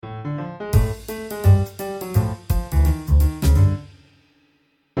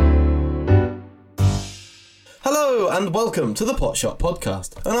Hello and welcome to the Potshot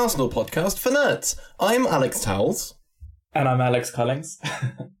Podcast, an Arsenal podcast for nerds. I'm Alex Towles. And I'm Alex Collings.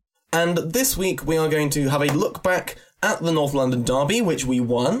 And this week we are going to have a look back at the North London derby, which we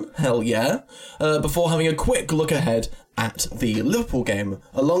won, hell yeah, before having a quick look ahead at the Liverpool game,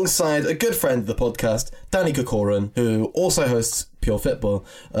 alongside a good friend of the podcast, Danny Corcoran, who also hosts Pure Football,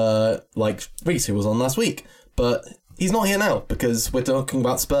 like Reese, who was on last week. But he's not here now, because we're talking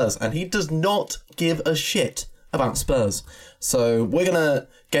about Spurs, and he does not give a shit about Spurs. So we're going to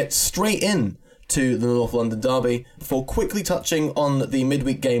get straight in to the North London derby before quickly touching on the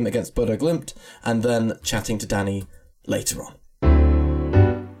midweek game against Bodo Glimt and then chatting to Danny later on.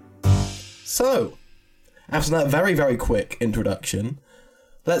 So, after that very, very quick introduction,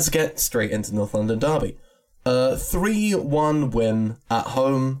 let's get straight into the North London derby. 3-1 win at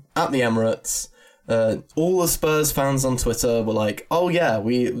home at the Emirates. All the Spurs fans on Twitter were like, oh yeah,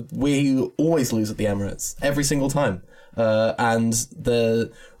 we always lose at the Emirates, every single time. And there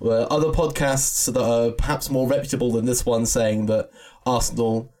were other podcasts that are perhaps more reputable than this one saying that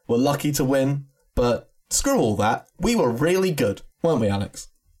Arsenal were lucky to win, but screw all that. We were really good, weren't we, Alex?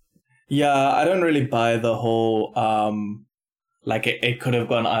 Yeah, I don't really buy the whole, it could have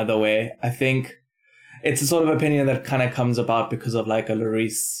gone either way. I think it's a sort of opinion that kind of comes about because of like a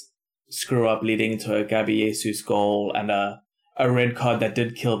Lloris screw up leading into a Gabby Jesus goal and a red card that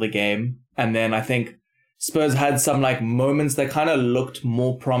did kill the game. And then I think Spurs had some like moments that kind of looked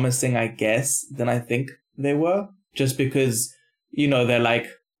more promising, I guess, than I think they were. Just because, you know, they're like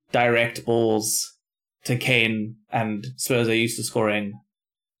direct balls to Kane, and Spurs are used to scoring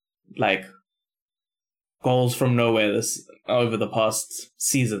like goals from nowhere over the past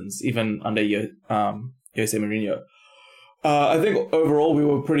seasons, even under Jose Mourinho. I think overall we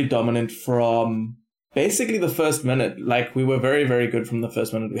were pretty dominant from basically the first minute. Like, we were very, very good from the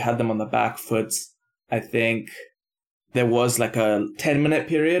first minute. We had them on the back foot. I think there was like a 10-minute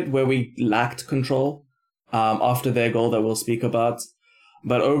period where we lacked control after their goal that we'll speak about.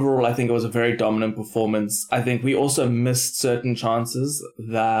 But overall, I think it was a very dominant performance. I think we also missed certain chances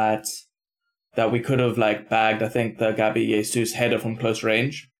that we could have like bagged. I think the Gabby Jesus header from close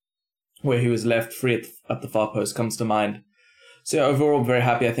range, where he was left free at the far post, comes to mind. So yeah, overall, very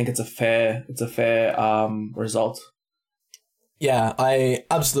happy. I think it's a fair result. Yeah, I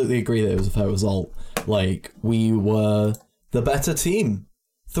absolutely agree that it was a fair result. Like, we were the better team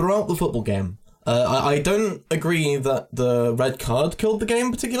throughout the football game. I don't agree that the red card killed the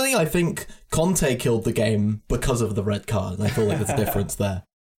game particularly. I think Conte killed the game because of the red card, and I feel like there's a difference there.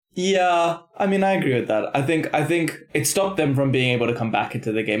 Yeah, I mean, I agree with that. I think it stopped them from being able to come back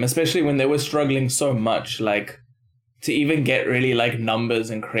into the game, especially when they were struggling so much, like, to even get really, like, numbers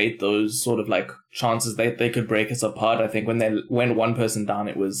and create those sort of, like, chances that they could break us apart. I think when they went one person down,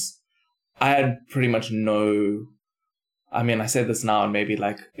 I had pretty much I mean, I said this now, and maybe,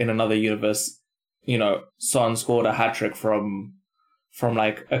 like, in another universe, you know, Son scored a hat-trick from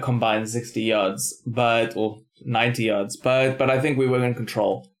like, a combined 60 yards, or 90 yards, but I think we were in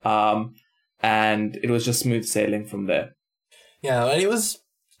control. And it was just smooth sailing from there. Yeah, and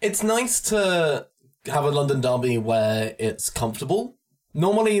it's nice to have a London derby where it's comfortable.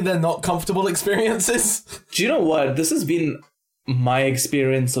 Normally they're not comfortable experiences. Do you know what? This has been my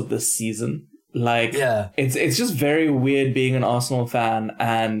experience of this season. Like, yeah. It's just very weird being an Arsenal fan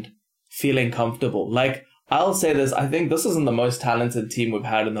and feeling comfortable. Like, I'll say this, I think this isn't the most talented team we've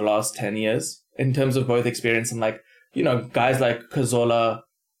had in the last 10 years in terms of both experience and, like, you know, guys like Cazorla,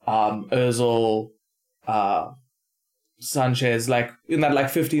 Ozil, Sanchez, like, in that, like,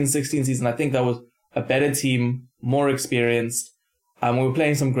 15-16 season, I think that was a better team, more experienced. We were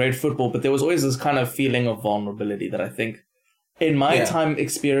playing some great football, but there was always this kind of feeling of vulnerability that I think, in my time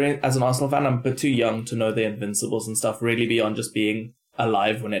experience as an Arsenal fan, I'm a bit too young to know the Invincibles and stuff, really beyond just being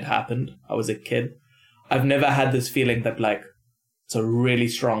alive when it happened. I was a kid. I've never had this feeling that, like, it's a really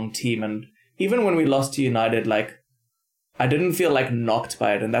strong team. And even when we lost to United, like, I didn't feel, like, knocked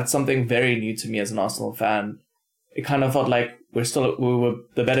by it. And that's something very new to me as an Arsenal fan. It kind of felt like we were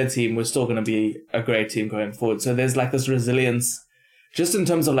the better team. We're still going to be a great team going forward. So there's, like, this resilience just in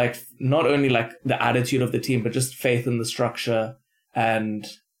terms of, like, not only, like, the attitude of the team, but just faith in the structure and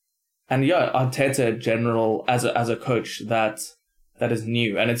yeah, Arteta in general as a coach that is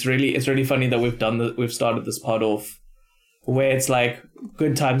new. And it's really funny that we've started this pod off where it's like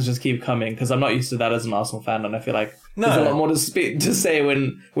good times just keep coming, because I'm not used to that as an Arsenal fan, and I feel like there's a lot more to say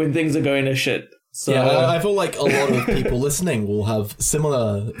when things are going to shit. So yeah, I feel like a lot of people listening will have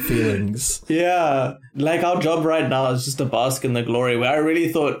similar feelings. yeah, like our job right now is just to bask in the glory. Where I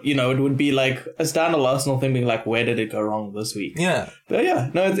really thought, it would be like a standard Arsenal thing, being like, where did it go wrong this week? Yeah, but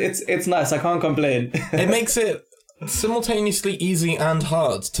yeah, no, it's nice. I can't complain. It makes it simultaneously easy and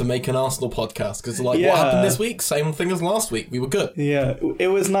hard to make an Arsenal podcast because, like, Yeah. what happened this week? Same thing as last week. We were good. Yeah, it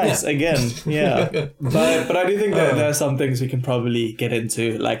was nice again. Yeah, but I do think that there are some things we can probably get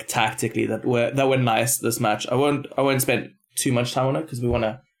into, like tactically, that were nice this match. I won't spend too much time on it because we want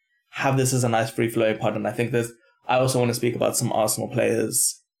to have this as a nice free flowing pod, and I think I also want to speak about some Arsenal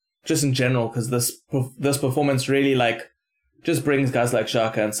players just in general because this performance really like just brings guys like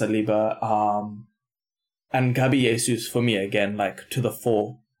Xhaka and Saliba, and Gabi Jesus for me again, like to the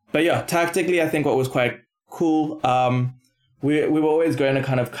fore. But yeah, tactically, I think what was quite cool. We were always going to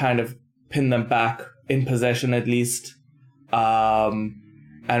kind of pin them back in possession at least,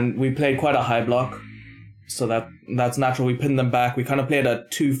 and we played quite a high block, so that's natural. We pinned them back. We kind of played a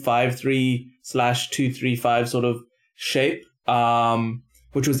 2-5-3/2-3-5 sort of shape,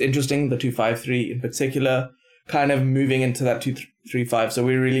 which was interesting. The 2-5-3 in particular, kind of moving into that 2-3-5. So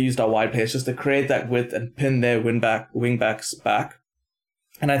we really used our wide players just to create that width and pin their wing backs back.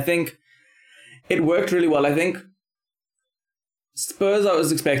 And I think it worked really well. I think Spurs, I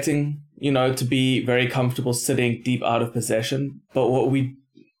was expecting, to be very comfortable sitting deep out of possession,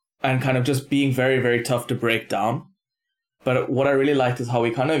 and kind of just being very, very tough to break down. But what I really liked is how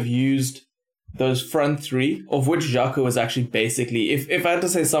we kind of used those front three, of which Xhaka was actually basically, if I had to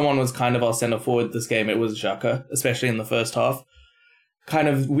say someone was kind of our centre forward this game, it was Xhaka, especially in the first half. Kind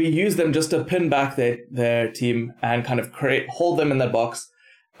of, we used them just to pin back their team and kind of hold them in their box.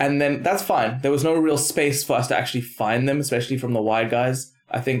 And then that's fine. There was no real space for us to actually find them, especially from the wide guys.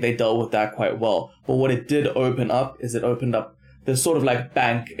 I think they dealt with that quite well. But what it did open up is it opened up this sort of like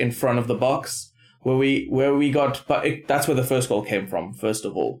bank in front of the box where we got, that's where the first goal came from, first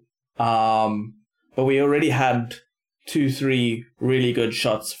of all. But we already had 2-3 really good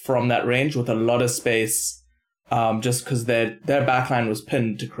shots from that range with a lot of space, just because their backline was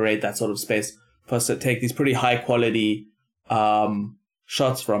pinned to create that sort of space for us to take these pretty high quality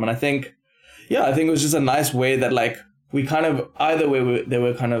shots from. And I think it was just a nice way that like we kind of, either way they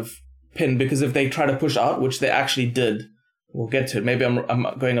were kind of pinned, because if they try to push out, which they actually did, we'll get to it. Maybe I'm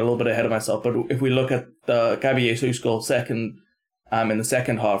going a little bit ahead of myself, but if we look at the Gabi Jesus goal second, in the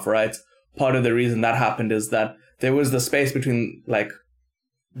second half, right? Part of the reason that happened is that there was the space between like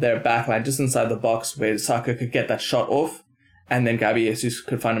their backline just inside the box where Saka could get that shot off, and then Gabi Jesus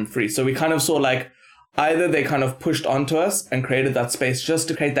could find him free. So we kind of saw like either they kind of pushed onto us and created that space just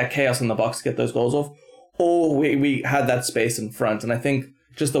to create that chaos in the box to get those goals off, or we had that space in front. And I think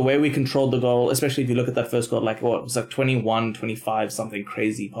just the way we controlled the goal, especially if you look at that first goal, like it was like 21, 25, something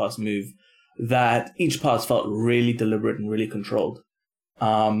crazy pass move, that each pass felt really deliberate and really controlled.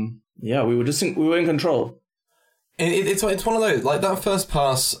 Yeah, we were in control. It's one of those, like that first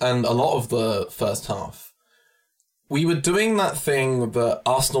pass and a lot of the first half, we were doing that thing that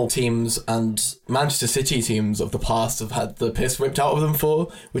Arsenal teams and Manchester City teams of the past have had the piss ripped out of them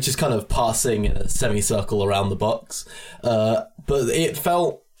for, which is kind of passing in a semicircle around the box. But it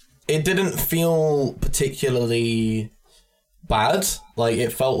didn't feel particularly bad. Like,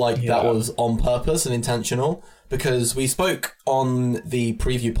 it felt like that was on purpose and intentional, because we spoke on the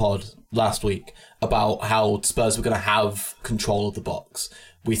preview pod last week about how Spurs were going to have control of the box.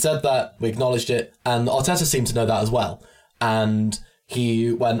 We said that, we acknowledged it, and Arteta seemed to know that as well. And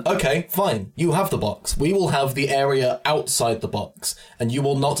he went, okay, fine, you have the box. We will have the area outside the box, and you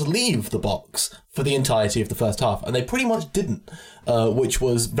will not leave the box for the entirety of the first half. And they pretty much didn't, which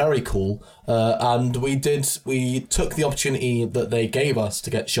was very cool. And we took the opportunity that they gave us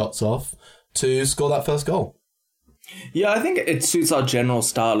to get shots off to score that first goal. Yeah, I think it suits our general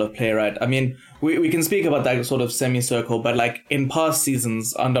style of play, right? I mean, we can speak about that sort of semicircle, but like in past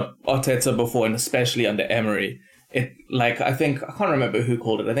seasons under Arteta before, and especially under Emery, I can't remember who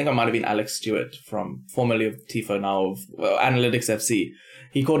called it. I think it might have been Alex Stewart, from formerly of TIFO, now of Analytics FC.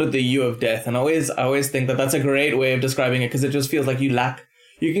 He called it the U of Death, and I always think that that's a great way of describing it, because it just feels like you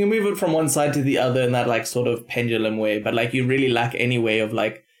can move it from one side to the other in that like sort of pendulum way, but like you really lack any way of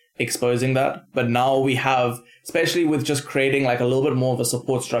like exposing that. But now we have, especially with just creating like a little bit more of a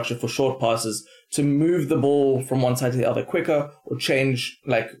support structure for short passes, to move the ball from one side to the other quicker, or change,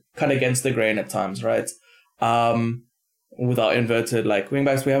 like cut against the grain at times, right? With our inverted like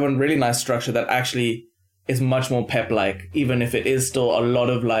wingbacks, we have a really nice structure that actually is much more Pep-like, even if it is still a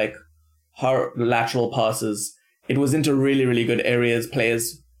lot of like lateral passes. It was into really, really good areas.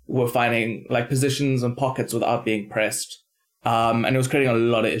 Players were finding like positions and pockets without being pressed. And it was creating a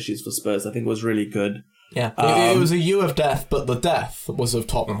lot of issues for Spurs. I think it was really good. Yeah, it was a U of death, but the death was of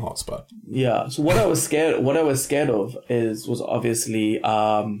Tottenham Hotspur. Yeah. So what I was scared of was obviously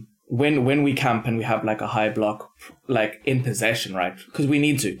when we camp and we have like a high block like in possession, right? Because we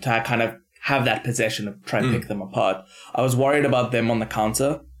need to kind of have that possession and try and pick them apart. I was worried about them on the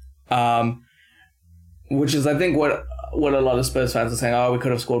counter, which is I think what a lot of Spurs fans are saying. Oh, we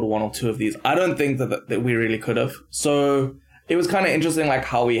could have scored one or two of these. I don't think that we really could have. So it was kind of interesting, like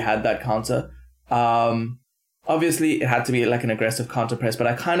how we had that counter. Obviously, it had to be like an aggressive counter press, but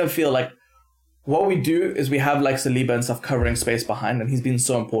I kind of feel like what we do is we have like Saliba and stuff covering space behind, and he's been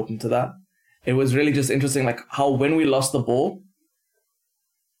so important to that. It was really just interesting, like how when we lost the ball,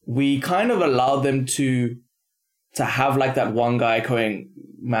 we kind of allowed them to have like that one guy going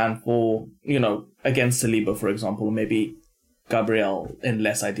man for, against Saliba, for example, or maybe Gabriel in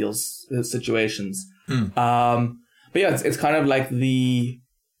less ideal situations. But yeah, it's kind of like the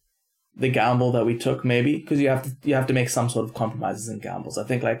gamble that we took, maybe, because you have to make some sort of compromises in gambles. I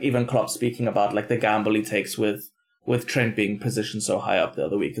think like even Klopp speaking about like the gamble he takes with Trent being positioned so high up the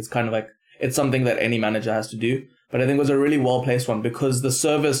other week. It's kind of like it's something that any manager has to do. But I think it was a really well placed one because the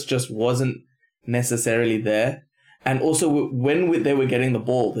service just wasn't necessarily there, and also when they were getting the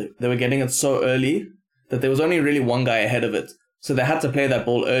ball, they were getting it so early that there was only really one guy ahead of it, so they had to play that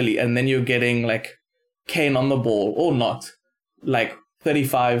ball early, and then you're getting like Kane on the ball or not, like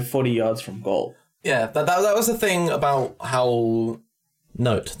 35, 40 yards from goal. Yeah, that was the thing about how...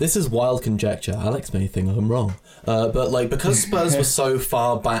 Note, this is wild conjecture. Alex may think I'm wrong. But, like, because Spurs were so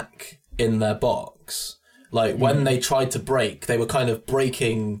far back in their box, like, when they tried to break, they were kind of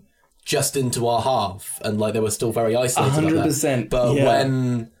breaking just into our half, and, like, they were still very isolated. 100%. But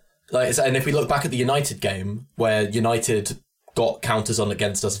when... like, and if we look back at the United game, where United got counters on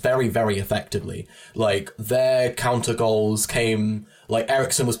against us very, very effectively, like, their counter goals came... Like,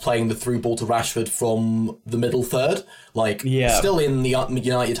 Eriksen was playing the through ball to Rashford from the middle third. Like, still in the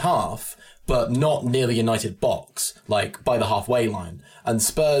United half, but not near the United box, like, by the halfway line. And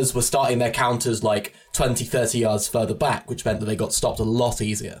Spurs were starting their counters, like, 20, 30 yards further back, which meant that they got stopped a lot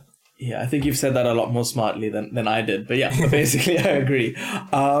easier. Yeah, I think you've said that a lot more smartly than I did. But yeah, basically, I agree.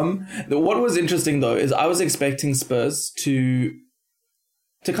 What was interesting, though, is I was expecting Spurs to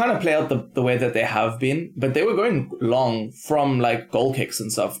kind of play out the way that they have been, but they were going long from like goal kicks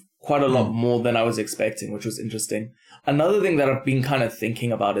and stuff quite a lot more than I was expecting, which was interesting. Another thing that I've been kind of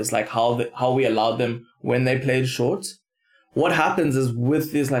thinking about is like how we allowed them when they played short. What happens is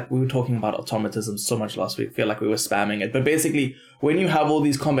with this, like we were talking about automatism so much last week, I feel like we were spamming it, but basically when you have all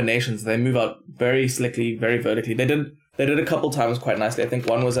these combinations, they move out very slickly, very vertically. They did a couple times quite nicely. I think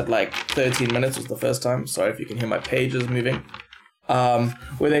one was at like 13 minutes was the first time. Sorry if you can hear my pages moving.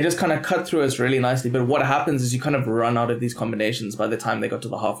 Where they just kind of cut through us really nicely. But what happens is you kind of run out of these combinations by the time they got to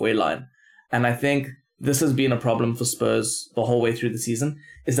the halfway line. And I think this has been a problem for Spurs the whole way through the season,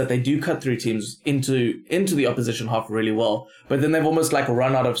 is that they do cut through teams into the opposition half really well, but then they've almost like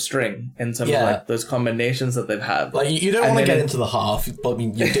run out of string in terms of like those combinations that they've had. Like you don't want to get into the half, but I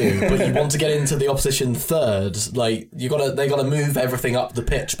mean you do, but you want to get into the opposition third. Like they gotta move everything up the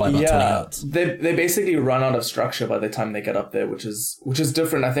pitch by about 20 yards. They basically run out of structure by the time they get up there, which is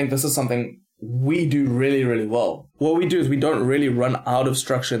different. I think this is something we do really, really well. What we do is we don't really run out of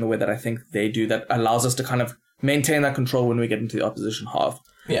structure in the way that I think they do, that allows us to kind of maintain that control when we get into the opposition half.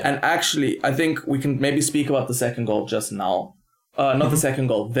 Yeah. And actually, I think we can maybe speak about the second goal just now. Not the second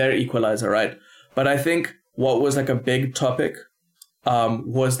goal, their equalizer, right? But I think what was like a big topic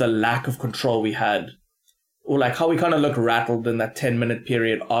was the lack of control we had, or like how we kind of looked rattled in that 10-minute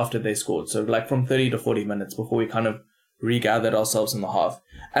period after they scored. So like from 30 to 40 minutes before we kind of regathered ourselves in the half.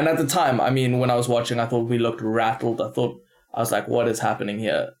 And at the time, I mean, when I was watching, I thought we looked rattled. I was like, what is happening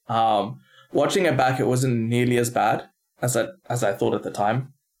here? Watching it back, it wasn't nearly as bad as I thought at the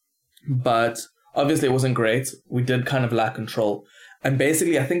time. But obviously it wasn't great. We did kind of lack control. And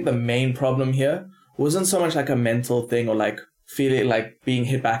basically, I think the main problem here wasn't so much like a mental thing or like feeling like being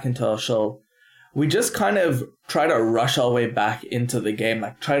hit back into our shell. We just kind of try to rush our way back into the game.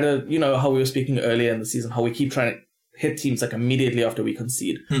 Like try to, how we were speaking earlier in the season, how we keep trying to hit teams like immediately after we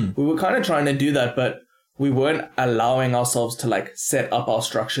concede. We were kind of trying to do that, but we weren't allowing ourselves to like set up our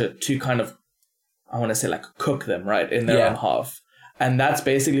structure to kind of, I want to say like cook them right in their own half. And that's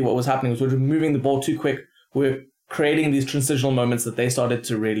basically what was happening, was we were moving the ball too quick. We're creating these transitional moments that they started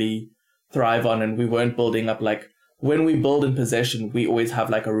to really thrive on, and we weren't building up. Like when we build in possession, we always have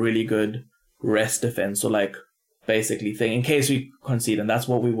like a really good rest defense, or like basically thing in case we concede, and that's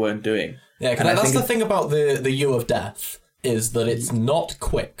what we weren't doing. Yeah, and that's the thing about the U of Death, is that it's not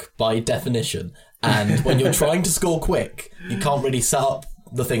quick by definition. And when you're trying to score quick, you can't really set up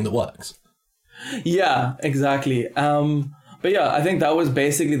the thing that works. Yeah, exactly. But yeah, I think that was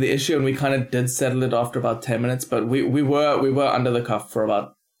basically the issue, and we kind of did settle it after about 10 minutes. But we were under the cuff for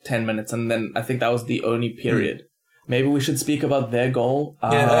about 10 minutes, and then I think that was the only period. Maybe we should speak about their goal.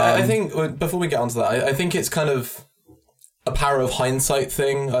 Yeah, I think before we get onto that, I think it's kind of a power of hindsight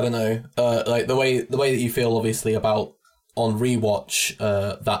thing. I don't know, like the way that you feel obviously about on rewatch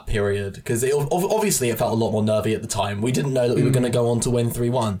that period, because obviously it felt a lot more nervy at the time. We didn't know that we were going to go on to win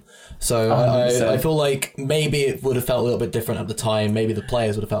 3-1. So I feel like maybe it would have felt a little bit different at the time. Maybe the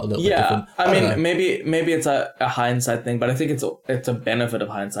players would have felt a little bit different. I mean, maybe it's a hindsight thing, but I think it's a benefit of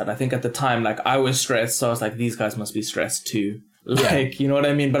hindsight. I think at the time, like, I was stressed, so I was like, these guys must be stressed too. Like, you know what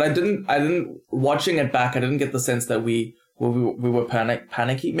I mean? But I didn't watching it back, I didn't get the sense that we were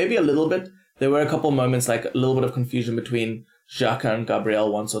panicky. Maybe a little bit. There were a couple moments, like a little bit of confusion between Xhaka and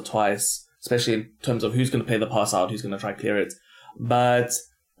Gabriel once or twice, especially in terms of who's going to play the pass out, who's going to try clear it. But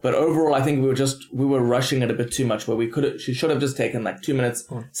overall, I think we were rushing it a bit too much, where she should have just taken like 2 minutes,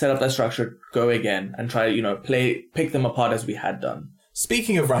 set up that structure, go again, and try, pick them apart as we had done.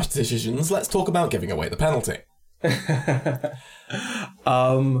 Speaking of rash decisions, let's talk about giving away the penalty.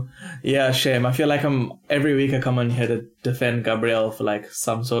 Yeah, shame. I feel like every week I come on here to defend Gabriel for like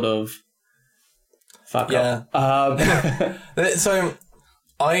some sort of fuck up. So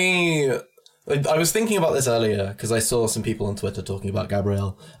I was thinking about this earlier because I saw some people on Twitter talking about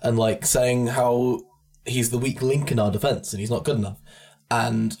Gabriel and like saying how he's the weak link in our defense and he's not good enough.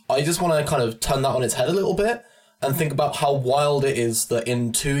 And I just want to kind of turn that on its head a little bit and think about how wild it is that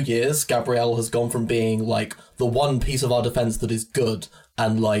in 2 years, Gabriel has gone from being like the one piece of our defense that is good,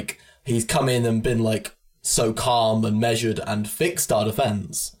 and like he's come in and been like so calm and measured and fixed our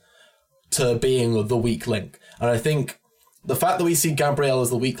defense, to being the weak link. And I think the fact that we see Gabriel as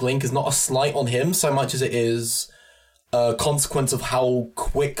the weak link is not a slight on him so much as it is a consequence of how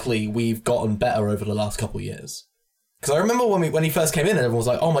quickly we've gotten better over the last couple of years. Because I remember when he first came in and everyone was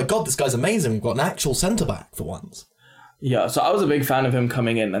like, oh my god, this guy's amazing, we've got an actual centre-back for once. Yeah, so I was a big fan of him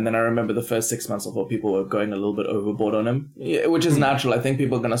coming in, and then I remember the first 6 months I thought people were going a little bit overboard on him, which is natural. I think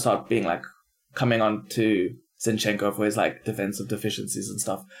people are going to start being like, coming on to Zinchenko for his like defensive deficiencies and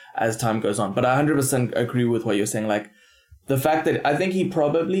stuff as time goes on. But I 100% agree with what you're saying. Like, the fact that I think he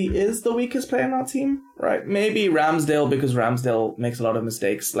probably is the weakest player in our team, right? Maybe Ramsdale, because Ramsdale makes a lot of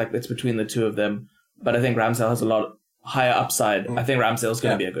mistakes. Like, it's between the two of them. But I think Ramsdale has a lot higher upside. I think Ramsdale's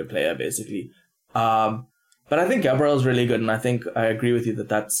going to be a good player, basically. But I think Gabriel's really good, and I think I agree with you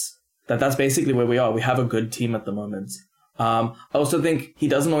that's basically where we are. We have a good team at the moment. I also think he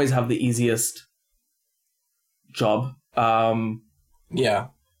doesn't always have the easiest job. And he I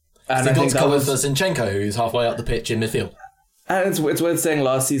got covered for Zinchenko, who's halfway up the pitch in midfield. And it's worth saying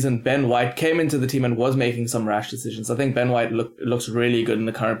last season, Ben White came into the team and was making some rash decisions. I think Ben White looks really good in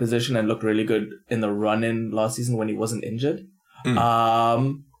the current position and looked really good in the run-in last season when he wasn't injured.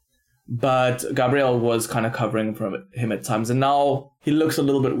 But Gabriel was kind of covering from him at times, and now he looks a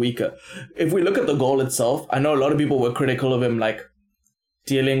little bit weaker. If we look at the goal itself, I know a lot of people were critical of him, like,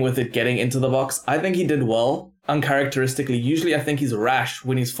 dealing with it getting into the box. I think he did well, uncharacteristically. Usually I think he's rash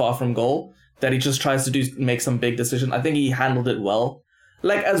when he's far from goal, that he just tries to make some big decision. I think he handled it well.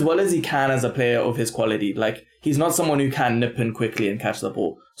 Like, as well as he can as a player of his quality. Like, he's not someone who can nip in quickly and catch the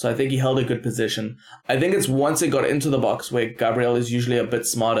ball. So I think he held a good position. I think it's once it got into the box, where Gabriel is usually a bit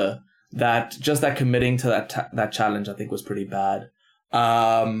smarter, that committing to that challenge, I think, was pretty bad.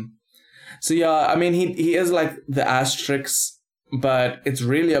 So yeah, I mean, he is like the asterisks, but it's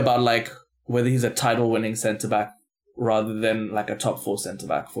really about like whether he's a title-winning centre-back rather than like a top-4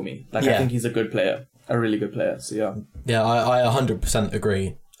 centre-back for me. Like, I think he's a good player, a really good player. So yeah. Yeah, I 100%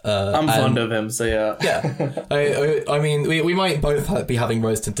 agree. I'm fond of him, so yeah. Yeah. I mean, we might both be having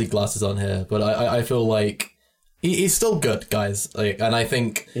rose-tinted glasses on here, but I feel like he's still good, guys. Like, and I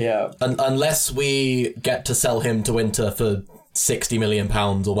think unless we get to sell him to Inter for £60 million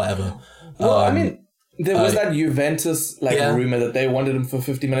or whatever. Well, I mean, there was that Juventus rumor that they wanted him for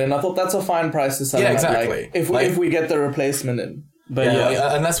 50 million. I thought that's a fine price to sell him exactly. At, like, if we get the replacement in. But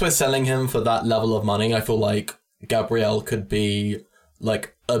unless we're selling him for that level of money, I feel like Gabriel could be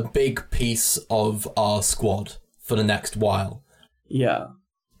like a big piece of our squad for the next while. Yeah.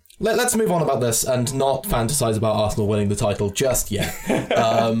 Let's move on about this and not fantasize about Arsenal winning the title just yet.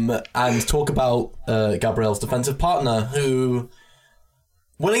 And talk about Gabriel's defensive partner, who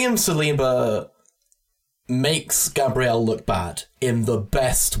William Saliba makes Gabriel look bad in the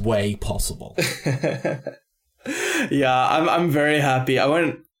best way possible. Yeah, I'm very happy.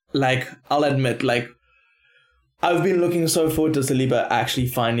 I'll admit, like, I've been looking so forward to Saliba actually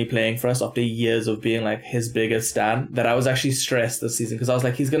finally playing for us after years of being like his biggest stan, that I was actually stressed this season because I was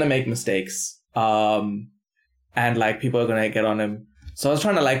like, he's going to make mistakes. And like people are going to get on him. So I was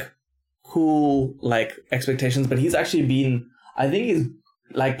trying to like cool like expectations, but he's actually been, I think he's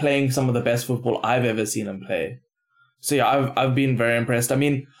like playing some of the best football I've ever seen him play. So yeah, I've been very impressed. I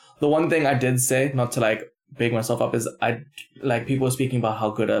mean, the one thing I did say, not to like big myself up, is I like people were speaking about how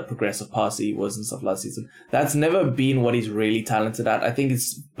good a progressive passer he was and stuff last season. That's never been what he's really talented at. I think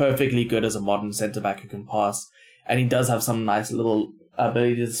he's perfectly good as a modern centre back who can pass, and he does have some nice little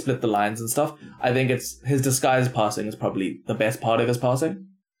ability to split the lines and stuff. I think it's his disguised passing is probably the best part of his passing.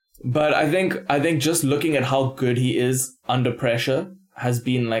 But I think just looking at how good he is under pressure has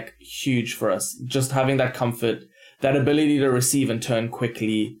been like huge for us. Just having that comfort, that ability to receive and turn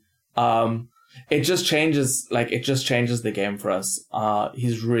quickly. It just changes the game for us.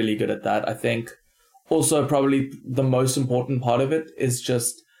 He's really good at that. I think also probably the most important part of it is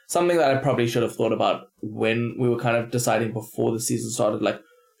just something that I probably should have thought about when we were kind of deciding before the season started, like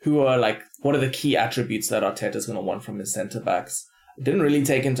what are the key attributes that Arteta's going to want from his centre backs. I didn't really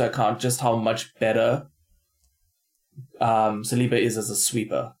take into account just how much better Saliba is as a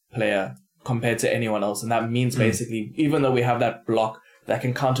sweeper player compared to anyone else. And that means basically, even though we have that block that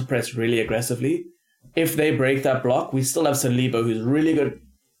can counter press really aggressively, if they break that block, we still have Saliba, who's really good.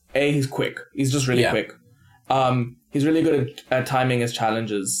 He's quick. He's just really quick. He's really good at timing his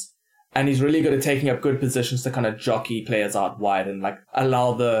challenges, and he's really good at taking up good positions to kind of jockey players out wide and like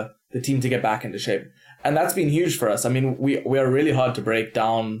allow the team to get back into shape. And that's been huge for us. I mean, we are really hard to break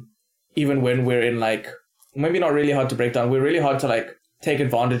down, even when we're in like, maybe not really hard to break down. We're really hard to like take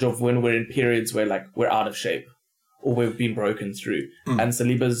advantage of when we're in periods where like we're out of shape or we've been broken through. And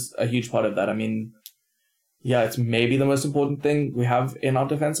Saliba's a huge part of that. I mean, yeah, it's maybe the most important thing we have in our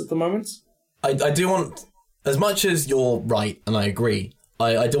defense at the moment. I do want, as much as you're right, and I agree,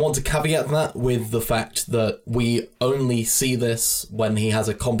 I do want to caveat that with the fact that we only see this when he has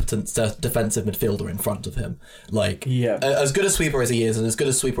a competent defensive midfielder in front of him. Like, as good a sweeper as he is, and as good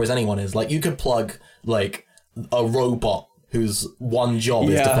a sweeper as anyone is, like, you could plug, like, a robot whose one job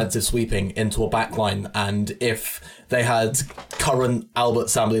is defensive sweeping into a backline, and if they had current Albert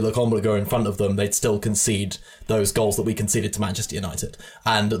Sambly Lokombogo in front of them, they'd still concede those goals that we conceded to Manchester United.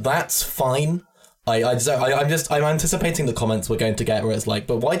 And that's fine. I'm anticipating the comments we're going to get where it's like,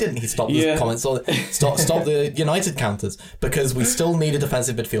 but why didn't he stop the comments or stop the United counters? Because we still need a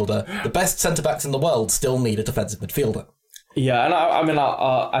defensive midfielder. The best centre-backs in the world still need a defensive midfielder. Yeah, and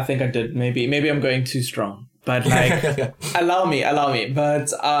I think I did. Maybe I'm going too strong. But like, allow me.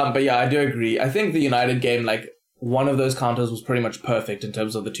 But yeah, I do agree. I think the United game, like, one of those counters was pretty much perfect in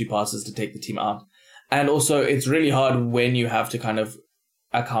terms of the two passes to take the team out. And also, it's really hard when you have to kind of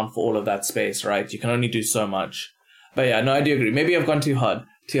account for all of that space, right? You can only do so much. But yeah, no, I do agree. Maybe I've gone too high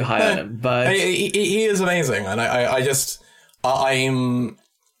on him. But he is amazing, and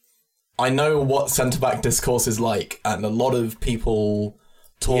I know what centre back discourse is like, and a lot of people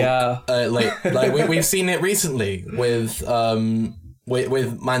talk. We've seen it recently with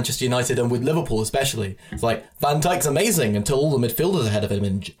Manchester United and with Liverpool especially. It's like Van Dijk's amazing until all the midfielders ahead of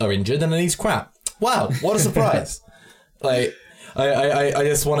him are injured, and then he's crap. Wow, what a surprise! Like, I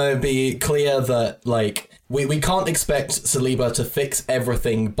just want to be clear that like we can't expect Saliba to fix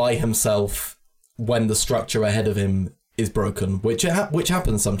everything by himself when the structure ahead of him is broken, which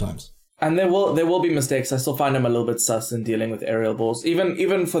happens sometimes. And there will be mistakes. I still find him a little bit sus in dealing with aerial balls,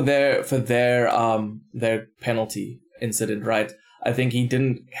 even for their penalty incident, right? I think he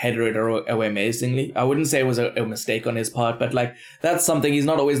didn't header it away amazingly. I wouldn't say it was a mistake on his part, but like that's something. He's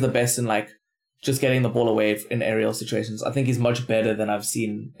not always the best in like just getting the ball away in aerial situations. I think he's much better than I've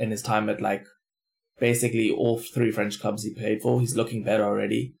seen in his time at like basically all three French clubs he played for. He's looking better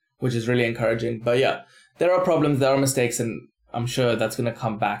already, which is really encouraging. But yeah, there are problems, there are mistakes, and I'm sure that's going to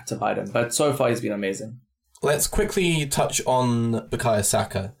come back to bite him. But so far, he's been amazing. Let's quickly touch on Bukayo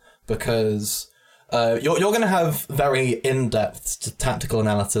Saka, because you're going to have very in-depth tactical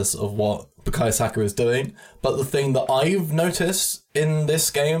analysis of what Bukayo Saka is doing. But the thing that I've noticed in this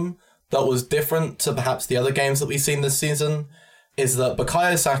game that was different to perhaps the other games that we've seen this season is that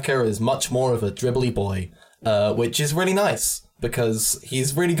Bukayo Saka is much more of a dribbly boy, which is really nice because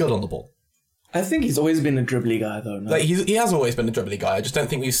he's really good on the ball. I think he's always been a dribbly guy, though. No? Like he has always been a dribbly guy. I just don't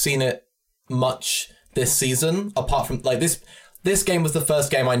think we've seen it much this season, apart from like this game was the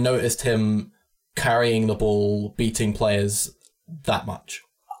first game I noticed him carrying the ball, beating players that much.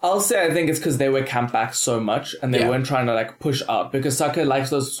 I'll say I think it's because they were camped back so much and they weren't trying to like push out, because Saka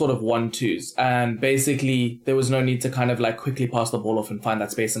likes those sort of 1-2s, and basically there was no need to kind of like quickly pass the ball off and find that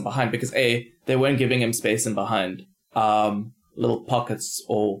space in behind, because they weren't giving him space in behind, little pockets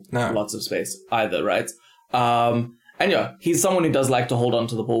or lots of space either, right? And yeah, he's someone who does like to hold on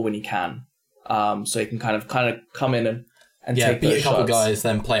to the ball when he can, so he can kind of come in and take those beat a couple shots. guys,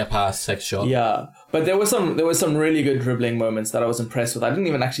 then play a pass, take a shot. Yeah, but there were some really good dribbling moments that I was impressed with. I didn't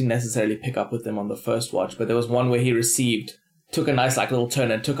even actually necessarily pick up with them on the first watch, but there was one where he took a nice like little turn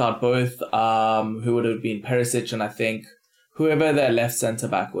and took out both who would have been Perisic and I think whoever their left centre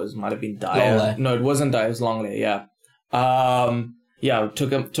back was, might have been Dyer. Longley. No, it wasn't Dyer, it was Longley. Yeah,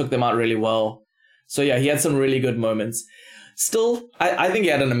 took them out really well. So yeah, he had some really good moments. Still, I think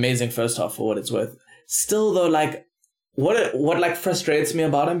he had an amazing first half for what it's worth. Still though, like. What like frustrates me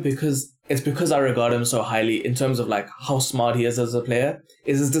about him, because I regard him so highly in terms of like how smart he is as a player,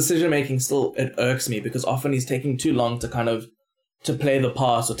 is his decision making. Still, it irks me because often he's taking too long to play the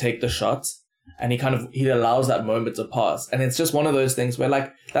pass or take the shots, and he allows that moment to pass, and it's just one of those things where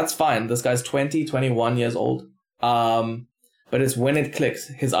like that's fine. This guy's 21 years old, but it's when it clicks,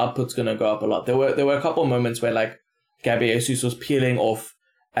 his output's gonna go up a lot. There were a couple of moments where like Gabriel Jesus was peeling off.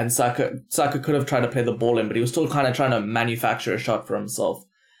 And Saka could have tried to play the ball in, but he was still kind of trying to manufacture a shot for himself.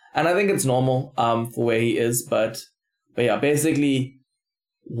 And I think it's normal for where he is. But yeah, basically,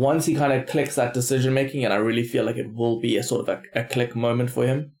 once he kind of clicks that decision making, and I really feel like it will be a sort of a click moment for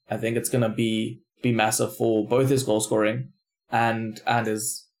him, I think it's going to be massive for both his goal scoring and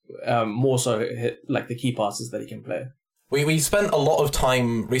his more so like the key passes that he can play. We spent a lot of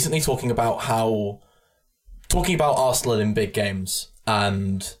time recently talking about Arsenal in big games.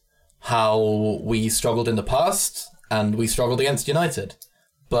 And how we struggled in the past, and we struggled against United,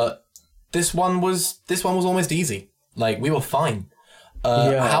 but this one was almost easy. Like we were fine.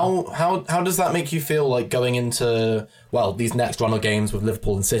 How does that make you feel like going into these next run of games with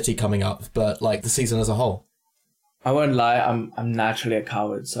Liverpool and City coming up, but like the season as a whole? I won't lie, I'm naturally a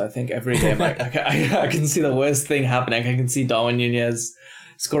coward, so I think every game I can see the worst thing happening. I can see Darwin Núñez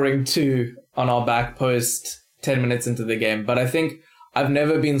scoring 2 on our back post 10 minutes into the game, but I think I've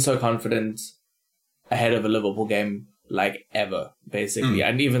never been so confident ahead of a Liverpool game, like, ever, basically.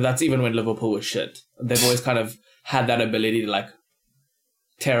 And that's even when Liverpool was shit. They've always kind of had that ability to, like,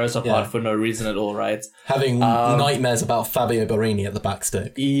 tear us apart for no reason at all, right? Having nightmares about Fabio Borini at the back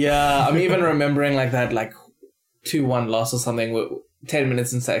stick. Yeah, I'm even remembering, like, that, like, 2-1 loss or something, 10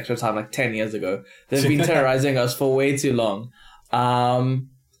 minutes into extra time, like, 10 years ago. They've been terrorizing us for way too long.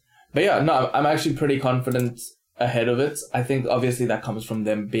 But yeah, no, I'm actually pretty confident ahead of it. I think obviously that comes from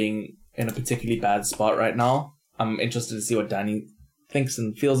them being in a particularly bad spot right now. I'm interested to see what Danny thinks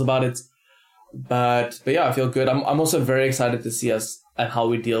and feels about it. But yeah, I feel good. I'm also very excited to see us and how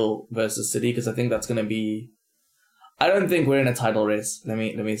we deal versus City, because I think that's going to be. I don't think we're in a title race. Let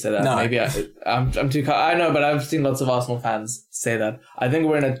me say that. No. Maybe I'm too. I know, but I've seen lots of Arsenal fans say that. I think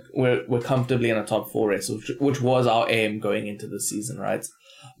we're comfortably in a top 4 race, which was our aim going into the season, right?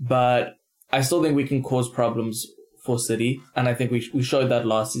 But I still think we can cause problems for City, and I think we showed that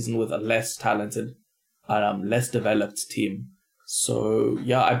last season with a less talented, less developed team. So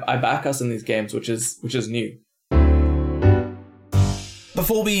yeah, I back us in these games, which is new.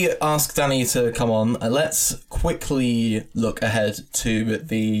 Before we ask Danny to come on, let's quickly look ahead to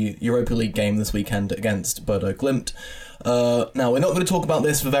the Europa League game this weekend against Bodo Glimt. Now, we're not going to talk about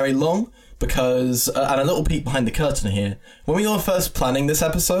this for very long, because, and a little peek behind the curtain here, when we were first planning this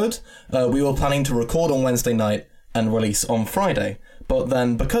episode, we were planning to record on Wednesday night and release on Friday. But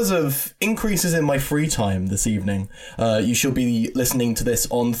then, because of increases in my free time this evening, you should be listening to this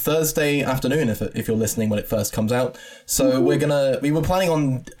on Thursday afternoon if you're listening when it first comes out. So we were planning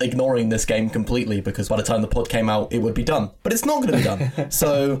on ignoring this game completely, because by the time the pod came out, it would be done. But it's not going to be done.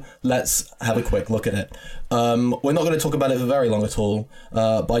 So let's have a quick look at it. We're not going to talk about it for very long at all.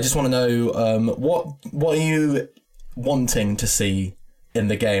 But I just want to know, what are you wanting to see in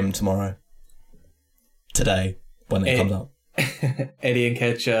the game today, when it comes out? Eddie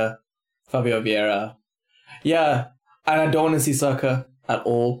Nketiah, Fabio Vieira. Yeah, and I don't want to see Saka at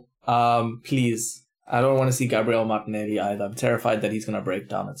all. Please. I don't want to see Gabriel Martinelli either. I'm terrified that he's going to break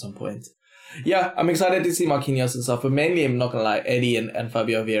down at some point. Yeah, I'm excited to see Marquinhos and stuff, but mainly, I'm not going to lie, Eddie and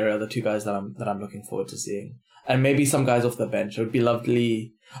Fabio Vieira are the two guys that I'm looking forward to seeing. And maybe some guys off the bench. It would be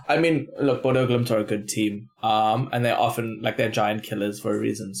lovely. I mean, look, Bodo Glimt are a good team. And they're often, like, they're giant killers for a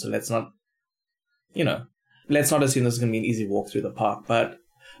reason. So let's not assume this is going to be an easy walk through the park. But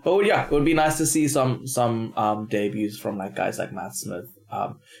yeah, it would be nice to see some debuts from like guys like Matt Smith,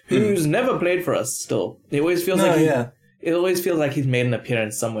 who's never played for us still. It always feels it always feels like he's made an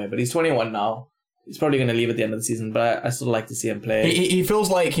appearance somewhere, but he's 21 now. He's probably going to leave at the end of the season, but I still like to see him play. He feels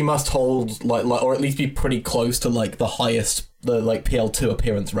like he must hold, like, or at least be pretty close to, like, the highest, PL2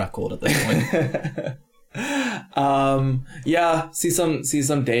 appearance record at this point. See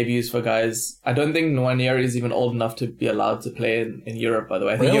some debuts for guys. I don't think Nwaneri is even old enough to be allowed to play in Europe, by the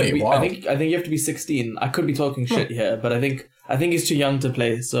way. I think you have to be 16. I could be talking shit here, but I think he's too young to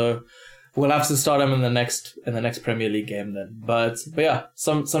play, so we'll have to start him in the next Premier League game then. But yeah,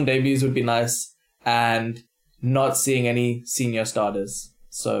 some debuts would be nice. And not seeing any senior starters.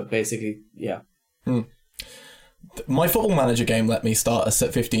 So basically, yeah. My Football Manager game let me start a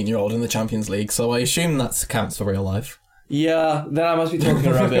 15-year-old in the Champions League, so I assume that counts for real life. Yeah, then I must be talking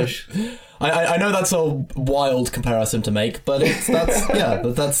rubbish. I know that's a wild comparison to make, but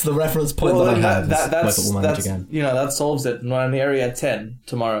that's the reference point that I have. That's My Football Manager game. That solves it. Nwaneri at 10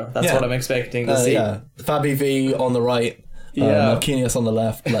 tomorrow. That's what I'm expecting to see. Yeah, Fabi V on the right. Marquinhos on the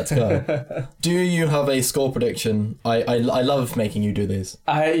left. Let's go. Do you have a score prediction? I love making you do these.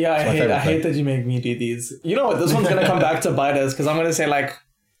 I hate that you make me do these. You know what? This one's gonna come back to bite us because I'm gonna say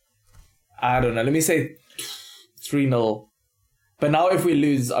I don't know. Let me say 3-0. But now if we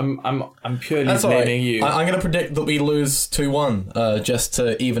lose, I'm purely blaming you. I'm gonna predict that we lose 2-1, just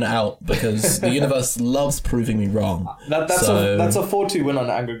to even it out because the universe loves proving me wrong. That's a 4-2 win on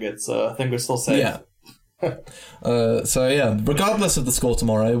aggregate. So I think we're still safe. Yeah. Regardless of the score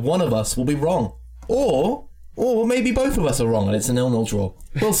tomorrow, one of us will be wrong. Or maybe both of us are wrong and it's a 0-0 draw.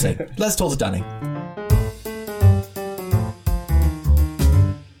 We'll see. Let's talk to Danny.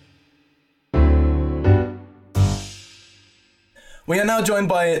 We are now joined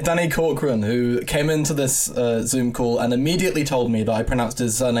by Danny Corcoran, who came into this Zoom call and immediately told me that I pronounced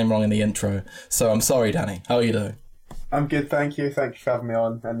his surname wrong in the intro. So I'm sorry, Danny. How are you doing? I'm good, thank you. Thank you for having me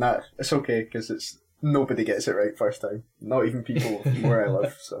on. And that it's okay because nobody gets it right first time. Not even people where I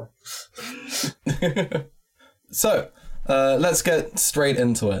live. So, let's get straight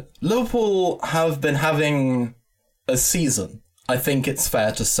into it. Liverpool have been having a season, I think it's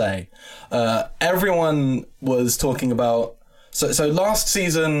fair to say. Everyone was talking about... So last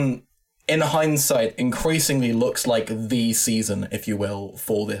season, in hindsight, increasingly looks like the season, if you will,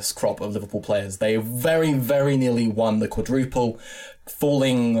 for this crop of Liverpool players. They very, very nearly won the quadruple,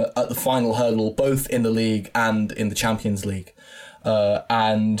 falling at the final hurdle both in the league and in the Champions League.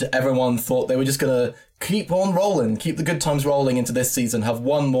 And everyone thought they were just going to keep on rolling, keep the good times rolling into this season, have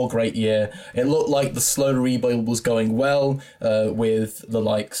one more great year. It looked like the slow rebuild was going well, with the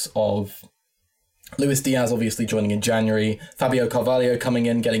likes of Luis Diaz obviously joining in January, Fabio Carvalho coming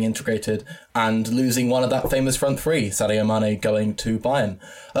in, getting integrated, and losing one of that famous front three, Sadio Mane going to Bayern.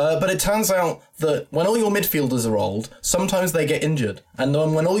 But it turns out that when all your midfielders are old, sometimes they get injured. And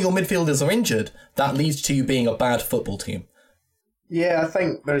then when all your midfielders are injured, that leads to you being a bad football team. Yeah, I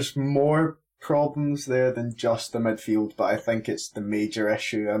think there's more problems there than just the midfield, but I think it's the major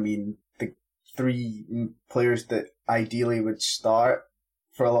issue. I mean, the three players that ideally would start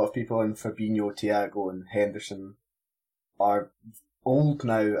for a lot of people in Fabinho, Thiago and Henderson are old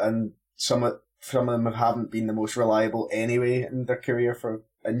now, and some of them haven't been the most reliable anyway in their career for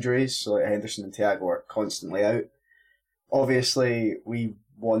injuries, so like Henderson and Thiago are constantly out. Obviously, we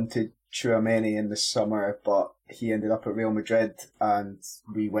wanted Tchouaméni in the summer, but he ended up at Real Madrid, and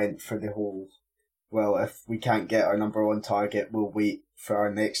we went for the whole, well, if we can't get our number one target, we'll wait for our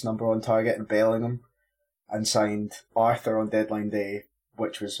next number one target in Bellingham, and signed Arthur on deadline day,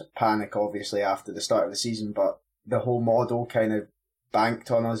 which was panic, obviously, after the start of the season, but the whole model kind of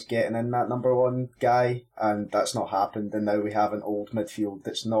banked on us getting in that number one guy, and that's not happened, and now we have an old midfield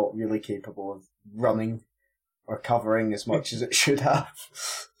that's not really capable of running or covering as much as it should have.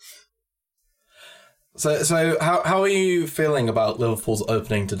 So how are you feeling about Liverpool's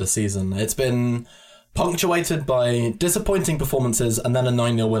opening to the season? It's been punctuated by disappointing performances and then a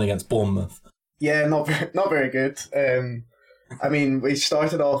 9-0 win against Bournemouth. Yeah, not very good. I mean, we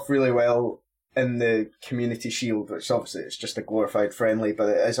started off really well in the Community Shield, which obviously it's just a glorified friendly, but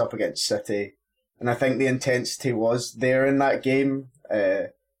it is up against City. And I think the intensity was there in that game.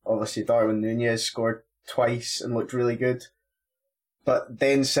 Obviously, Darwin Núñez scored twice and looked really good. But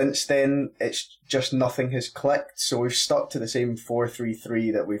then since then, it's just nothing has clicked. So we've stuck to the same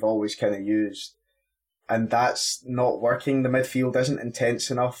 4-3-3 that we've always kind of used. And that's not working. The midfield isn't intense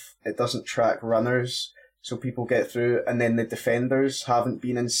enough. It doesn't track runners, so people get through. And then the defenders haven't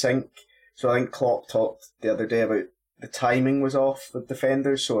been in sync. So I think Klopp talked the other day about the timing was off with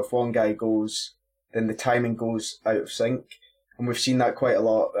defenders. So if one guy goes, then the timing goes out of sync. And we've seen that quite a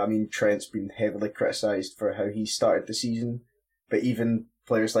lot. I mean, Trent's been heavily criticised for how he started the season. But even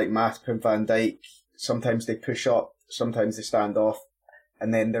players like Matip and Van Dijk, sometimes they push up sometimes they stand off,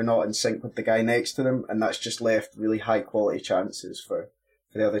 and then they're not in sync with the guy next to them, and that's just left really high quality chances for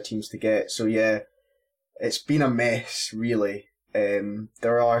the other teams to get. So yeah, it's been a mess, really.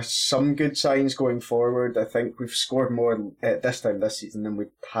 There are some good signs going forward. I think we've scored more at this time this season than we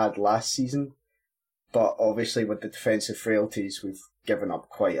had last season. But obviously with the defensive frailties, we've given up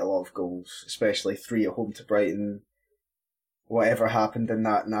quite a lot of goals, especially 3 at home to Brighton. Whatever happened in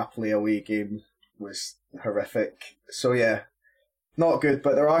that Napoli away game was horrific. So yeah, not good,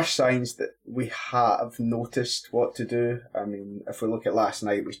 but there are signs that we have noticed what to do. I mean, if we look at last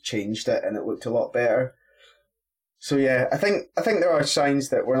night, we changed it and it looked a lot better. So yeah, I think there are signs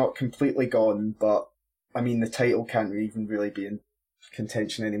that we're not completely gone, but I mean the title can't even really be in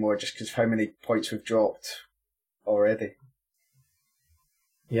contention anymore just because of how many points we've dropped already.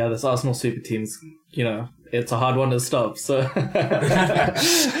 Yeah, this Arsenal super team's, it's a hard one to stop. So,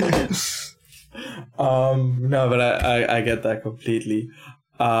 no, but I get that completely.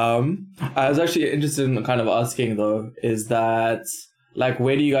 I was actually interested in kind of asking though, is that like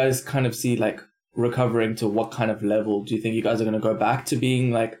where do you guys kind of see like recovering to what kind of level? Do you think you guys are going to go back to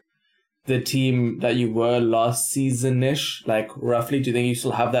being like the team that you were last season-ish, like roughly? Do you think you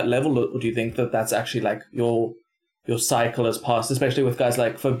still have that level, or do you think that that's actually like your cycle has passed, especially with guys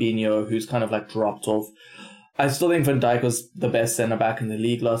like Fabinho, who's kind of like dropped off? I still think Van Dijk was the best centre-back in the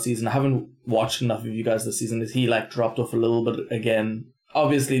league last season. I haven't watched enough of you guys this season. Is he like dropped off a little bit again?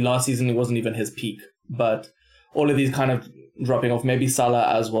 Obviously last season it wasn't even his peak, but all of these kind of dropping off, maybe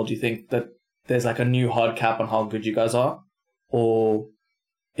Salah as well. Do you think that there's like a new hard cap on how good you guys are, or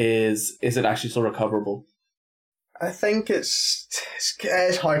is it actually still recoverable? I think it's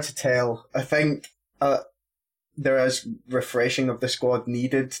hard to tell. I think there is refreshing of the squad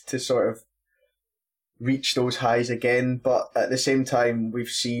needed to sort of reach those highs again, but at the same time we've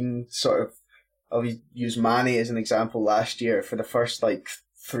seen sort of, I'll use Mane as an example. Last year, for the first like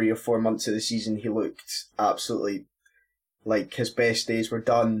 3 or 4 months of the season, he looked absolutely like his best days were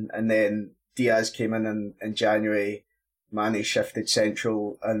done, and then Diaz came in January. Mane shifted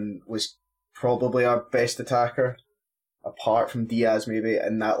central and was probably our best attacker, apart from Diaz maybe,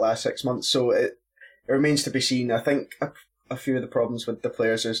 in that last 6 months. So it remains to be seen. I think a few of the problems with the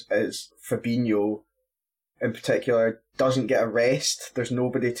players is Fabinho, in particular, doesn't get a rest. There's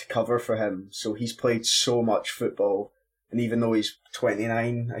nobody to cover for him. So he's played so much football, and even though he's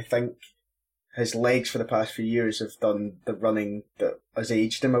 29, I think his legs for the past few years have done the running that has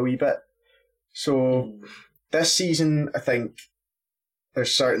aged him a wee bit. So this season, I think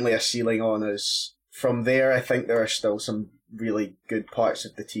there's certainly a ceiling on us. From there, I think there are still some really good parts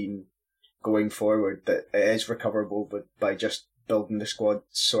of the team going forward that it is recoverable, but by just building the squad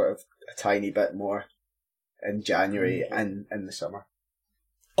sort of a tiny bit more in January and in the summer.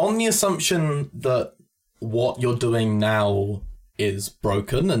 On the assumption that what you're doing now is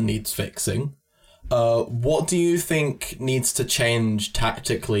broken and needs fixing, what do you think needs to change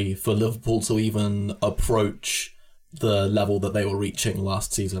tactically for Liverpool to even approach the level that they were reaching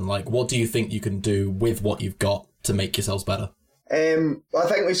last season? Like, what do you think you can do with what you've got to make yourselves better? I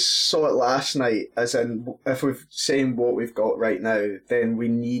think we saw it last night, as in, if we're saying what we've got right now, then we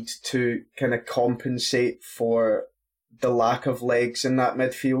need to kind of compensate for the lack of legs in that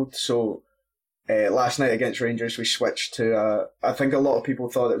midfield. So last night against Rangers, we switched to, I think a lot of people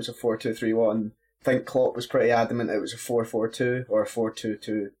thought it was a 4-2-3-1. I think Klopp was pretty adamant it was a 4-4-2 or a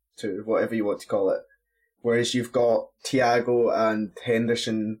 4-2-2-2, whatever you want to call it. Whereas you've got Thiago and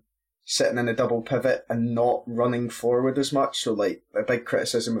Henderson sitting in a double pivot and not running forward as much. So like a big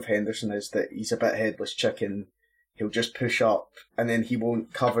criticism of Henderson is that he's a bit headless chicken. He'll just push up and then he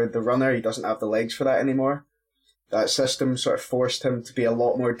won't cover the runner. He doesn't have the legs for that anymore. That system sort of forced him to be a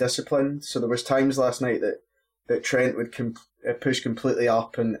lot more disciplined. So there was times last night that Trent would push completely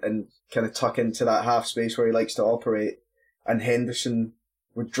up and kind of tuck into that half space where he likes to operate, and Henderson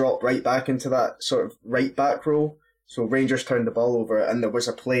would drop right back into that sort of right back role. So Rangers turned the ball over and there was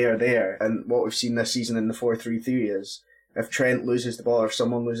a player there. And what we've seen this season in the 4-3-3 is if Trent loses the ball or if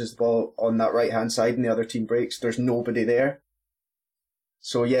someone loses the ball on that right hand side and the other team breaks, there's nobody there.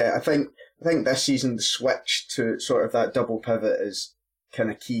 So yeah, I think this season the switch to sort of that double pivot is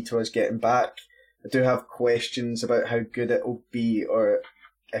kind of key to us getting back. I do have questions about how good it will be, or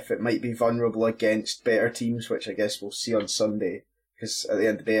if it might be vulnerable against better teams, which I guess we'll see on Sunday. Because at the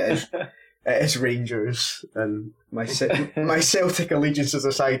end of the day, it is Rangers, and my Celtic allegiances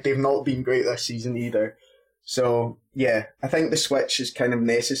aside, they've not been great this season either. So yeah, I think the switch is kind of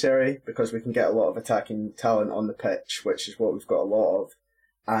necessary because we can get a lot of attacking talent on the pitch, which is what we've got a lot of,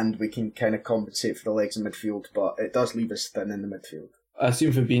 and we can kind of compensate for the legs in midfield, but it does leave us thin in the midfield. I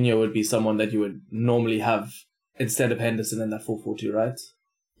assume Fabinho would be someone that you would normally have instead of Henderson in that 4-4-2, right?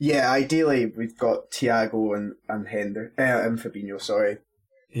 Yeah, ideally we've got Thiago and Fabinho, sorry.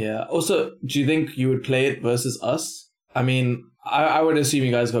 Yeah. Also, do you think you would play it versus us? I mean, I would assume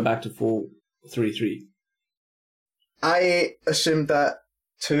you guys go back to 4-3-3. I assumed that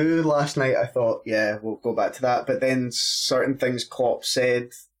too last night. I thought, yeah, we'll go back to that. But then certain things Klopp said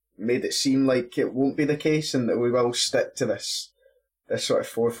made it seem like it won't be the case and that we will stick to this sort of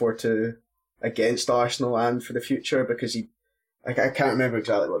 4-4-2 against Arsenal and for the future, because I can't remember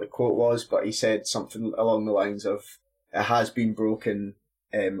exactly what the quote was, but he said something along the lines of, it has been broken,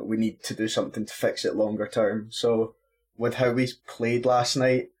 we need to do something to fix it longer term. So with how we played last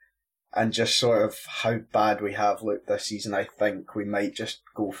night and just sort of how bad we have looked this season, I think we might just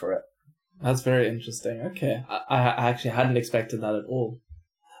go for it. That's very interesting. Okay. I actually hadn't expected that at all.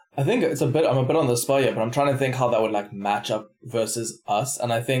 I think I'm a bit on the spot here, but I'm trying to think how that would like match up versus us.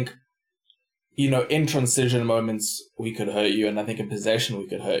 And I think, you know, in transition moments we could hurt you, and I think in possession we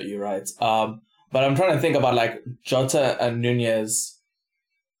could hurt you, right? But I'm trying to think about like Jota and Nunez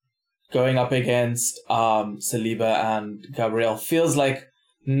going up against Saliba and Gabriel. Feels like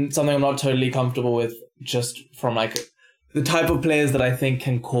something I'm not totally comfortable with, just from like the type of players that I think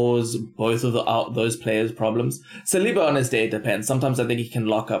can cause both of those players problems. Saliba on his day, it depends. Sometimes I think he can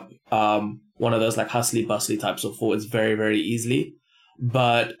lock up one of those like hustly bustly types of forwards very, very easily.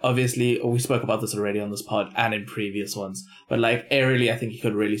 But obviously, we spoke about this already on this pod and in previous ones. But like aerially, I think he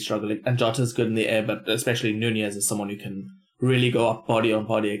could really struggle. And Jota's good in the air, but especially Nunez is someone who can really go up body on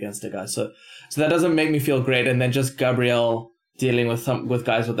body against a guy. So that doesn't make me feel great. And then just Gabriel dealing with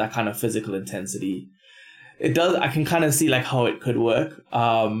guys with that kind of physical intensity. It does. I can kind of see like how it could work.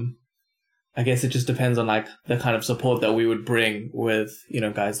 I guess it just depends on like the kind of support that we would bring with, you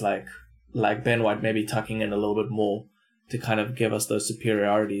know, guys like Ben White maybe tucking in a little bit more to kind of give us those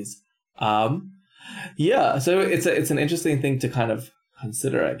superiorities. Yeah, so it's an interesting thing to kind of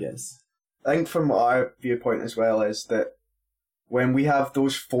consider, I guess. I think from our viewpoint as well is that when we have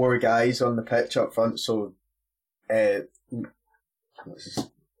those four guys on the pitch up front, so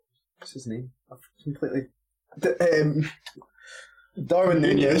what's his name? I've completely Darwin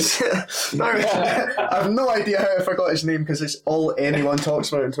Nunez. I have no idea how I forgot his name because it's all anyone talks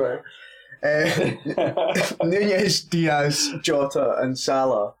about on Twitter. Nunez, Diaz, Jota and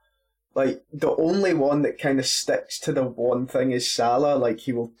Salah. Like, the only one that kind of sticks to the one thing is Salah. Like,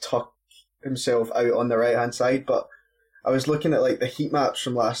 he will tuck himself out on the right hand side. But I was looking at like the heat maps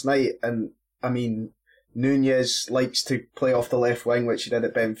from last night, and I mean, Nunez likes to play off the left wing, which he did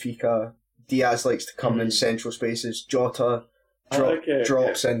at Benfica. Diaz likes to come in central spaces. Jota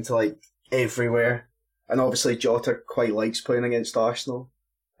drops into like everywhere, and obviously Jota quite likes playing against Arsenal,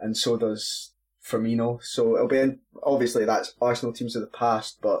 and so does Firmino. So it'll be obviously that's Arsenal teams of the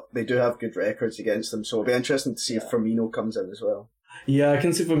past, but they do have good records against them. So it'll be interesting to see if Firmino comes in as well. Yeah, I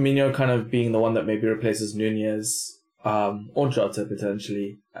can see Firmino kind of being the one that maybe replaces Nunez or Jota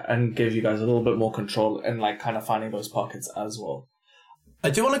potentially, and gives you guys a little bit more control and like kind of finding those pockets as well. I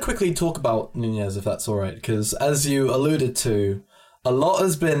do want to quickly talk about Nunez, if that's all right, because as you alluded to, a lot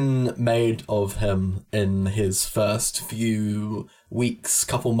has been made of him in his first few weeks,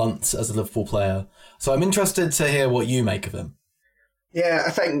 couple months as a Liverpool player. So I'm interested to hear what you make of him. Yeah,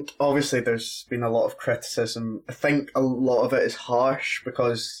 I think obviously there's been a lot of criticism. I think a lot of it is harsh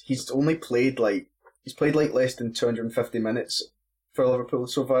because he's played less than 250 minutes for Liverpool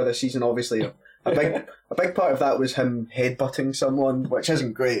so far this season. Obviously, a big part of that was him headbutting someone, which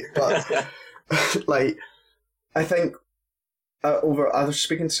isn't great. But like, I think I was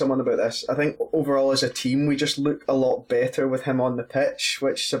speaking to someone about this. I think overall as a team, we just look a lot better with him on the pitch,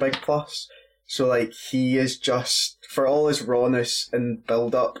 which is a big plus. So like, he is just, for all his rawness and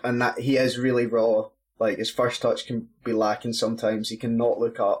build up, and that he is really raw. Like, his first touch can be lacking sometimes. He can not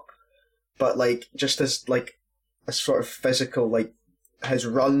look up, but like, just as like a sort of physical, like his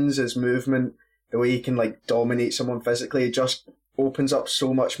runs, his movement, the way he can like dominate someone physically, it just opens up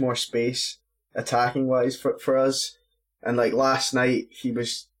so much more space attacking wise for us. And like last night,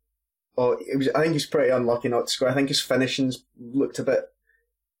 I think he's pretty unlucky not to score. I think his finishings looked a bit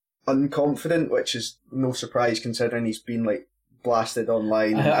unconfident, which is no surprise considering he's been like blasted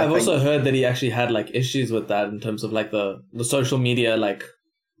online. I've also heard that he actually had like issues with that in terms of like the social media like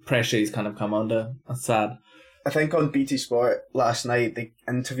pressure he's kind of come under. That's sad. I think on BT Sport last night they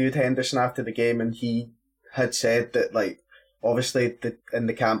interviewed Henderson after the game, and he had said that like obviously in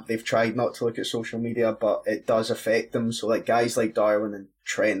the camp they've tried not to look at social media, but it does affect them. So like guys like Darwin and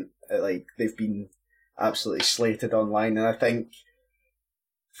Trent, like they've been absolutely slated online, and I think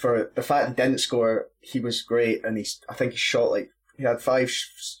for the fact he didn't score, he was great, and I think he shot like he had 5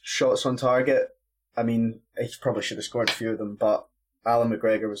 shots on target, I mean, he probably should have scored a few of them, but Alan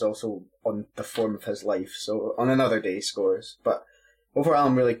McGregor was also on the form of his life, so on another day he scores. But overall,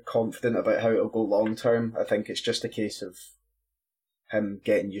 I'm really confident about how it'll go long term. I think it's just a case of him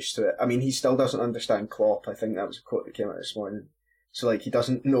getting used to it. I mean, he still doesn't understand Klopp. I think that was a quote that came out this morning. So, like, he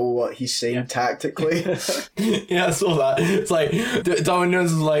doesn't know what he's saying tactically. Yeah, I saw that. It's like, Darwin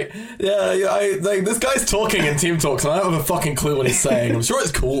Nunes is like, this guy's talking in team talks, and I don't have a fucking clue what he's saying. I'm sure it's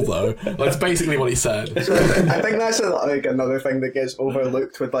cool, though. That's basically what he said. So I think that's another thing that gets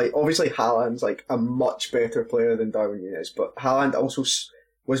overlooked with, like, obviously Haaland's, like, a much better player than Darwin Nunes, but Haaland also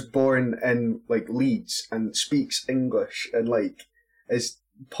was born in, like, Leeds and speaks English and, like, is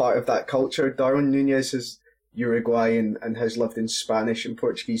part of that culture. Darwin Nunes is Uruguayan and has lived in Spanish and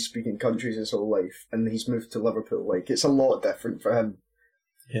Portuguese speaking countries his whole life, and he's moved to Liverpool. Like, it's a lot different for him.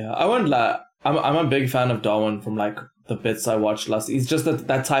 Yeah, I won't lie. I'm a big fan of Darwin from like the bits I watched last. He's just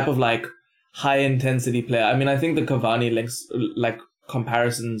that type of like high intensity player. I mean, I think the Cavani links like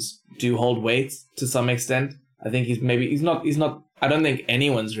comparisons do hold weight to some extent. I think he's not. I don't think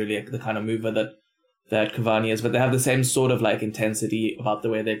anyone's really the kind of mover that Cavani is, but they have the same sort of like intensity about the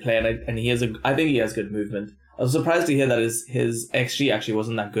way they play, and I think he has good movement. I was surprised to hear that his XG actually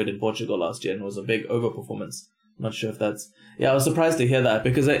wasn't that good in Portugal last year and was a big overperformance. I'm not sure if that's... Yeah, I was surprised to hear that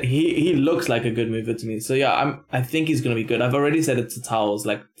because he looks like a good mover to me. So yeah, I think he's going to be good. I've already said it to Towels.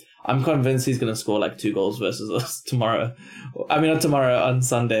 Like, I'm convinced he's going to score like 2 goals versus us tomorrow. I mean, not tomorrow, on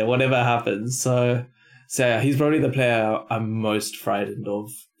Sunday, whatever happens. So yeah, he's probably the player I'm most frightened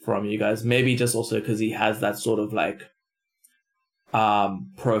of from you guys. Maybe just also because he has that sort of like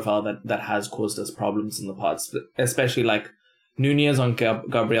profile that has caused us problems in the past, especially like Nunez on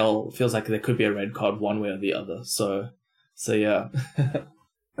Gabriel feels like there could be a red card one way or the other. So yeah.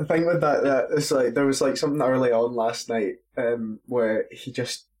 I think with that it's like there was like something early on last night where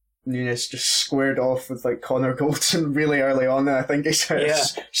Nunez just squared off with like Connor Goldson really early on, and I think he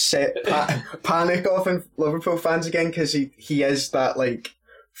set panic off in Liverpool fans again because he is that like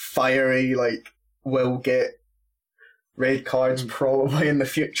fiery, like will get red cards probably in the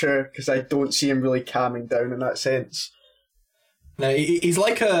future, because I don't see him really calming down in that sense. No, he's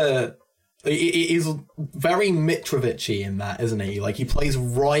like he's very Mitrovic-y in that, isn't he? Like, he plays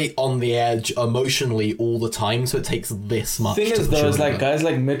right on the edge emotionally all the time, so it takes this much. The thing is, though, is like guys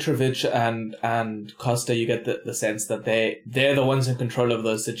like Mitrovic and Costa, you get the sense that they're the ones in control of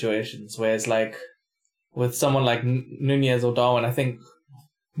those situations, whereas like with someone like Nunez or Darwin, I think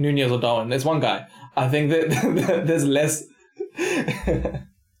Nunez or Darwin, there's one guy. I think that there's less.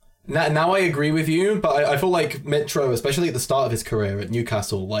 Now I agree with you, but I feel like Mitro, especially at the start of his career at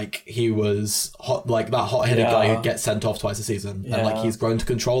Newcastle, like he was like that hot-headed guy who gets sent off twice a season, and like he's grown to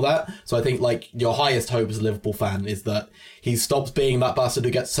control that. So I think like your highest hope as a Liverpool fan is that he stops being that bastard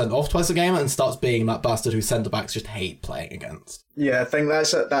who gets sent off twice a game and starts being that bastard who centre-backs just hate playing against. Yeah, I think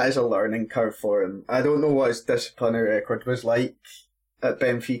that is a learning curve for him. I don't know what his disciplinary record was like at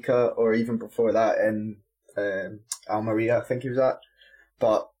Benfica or even before that in Almeria, I think he was at,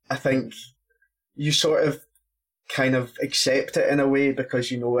 but I think you sort of kind of accept it in a way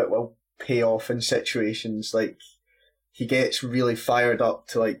because you know it will pay off in situations. Like, he gets really fired up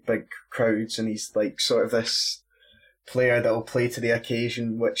to like big crowds, and he's like sort of this player that will play to the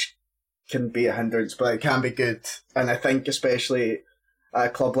occasion, which can be a hindrance, but it can be good. And I think especially at a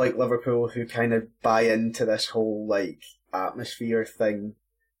club like Liverpool, who kind of buy into this whole like atmosphere thing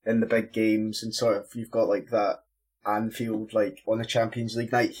in the big games, and sort of you've got like that Anfield, like on a Champions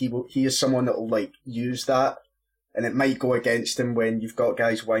League night, he is someone that will like use that, and it might go against him when you've got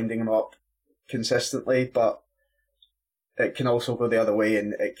guys winding him up consistently, but it can also go the other way,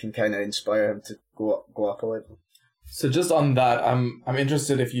 and it can kind of inspire him to go up a level. So just on that, I'm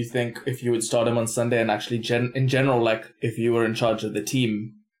interested if you think if you would start him on Sunday, and actually in general, like if you were in charge of the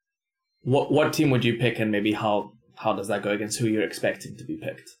team, what team would you pick, and maybe how does that go against who you're expecting to be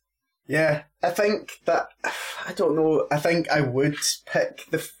picked? Yeah, I think that, I don't know, I think I would pick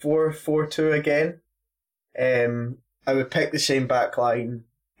the 4-4-2 again. I would pick the same back line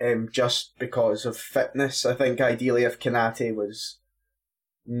just because of fitness. I think ideally if Konate was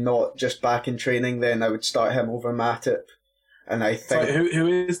not just back in training, then I would start him over Matip. And I think... Sorry, who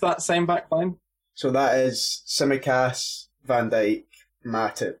is that same back line? So that is Tsimikas, Van Dijk,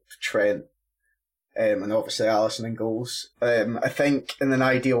 Matip, Trent, and obviously Alisson in goals. I think in an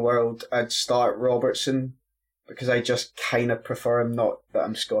ideal world, I'd start Robertson because I just kind of prefer him. Not that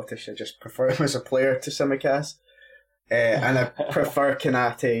I'm Scottish, I just prefer him as a player to Tsimikas. And I prefer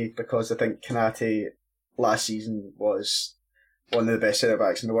Konate because I think Konate last season was one of the best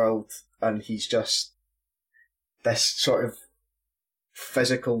centre-backs in the world, and he's just this sort of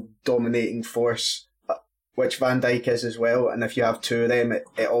physical dominating force, which Van Dijk is as well. And if you have two of them,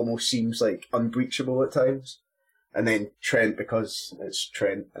 it almost seems like unbreachable at times. And then Trent, because it's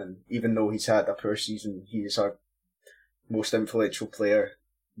Trent, and even though he's had a poor season, he is our most influential player,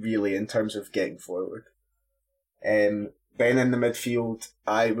 really, in terms of getting forward. Then in the midfield,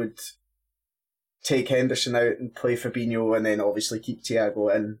 I would take Henderson out and play Fabinho, and then obviously keep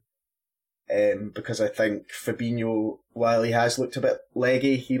Thiago in. Because I think Fabinho, while he has looked a bit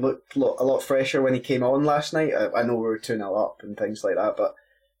leggy, he looked a lot fresher when he came on last night. I know we were 2-0 up and things like that, but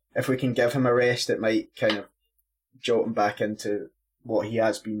if we can give him a rest, it might kind of jolt him back into what he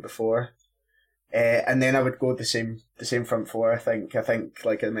has been before. And then I would go the same front four. I think,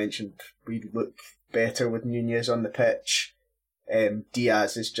 like I mentioned, we look better with Nunez on the pitch.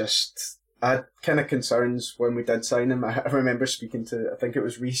 Diaz is just... I had kind of concerns when we did sign him. I remember speaking to, I think it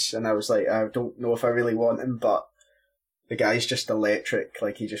was Reece, and I was like, I don't know if I really want him, but the guy's just electric.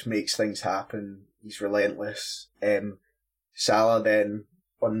 Like, he just makes things happen. He's relentless. Salah then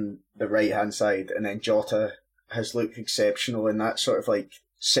on the right-hand side, and then Jota has looked exceptional in that sort of like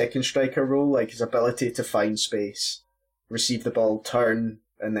second striker role, like his ability to find space, receive the ball, turn,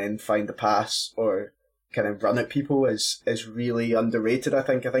 and then find the pass, or kind of run at people is really underrated. I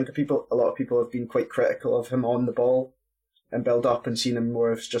think a lot of people have been quite critical of him on the ball and build up and seen him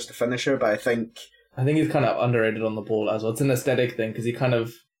more as just a finisher, but I think he's kind of underrated on the ball as well. It's an aesthetic thing because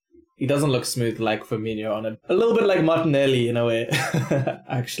he doesn't look smooth like Firmino on it. A little bit like Martinelli in a way,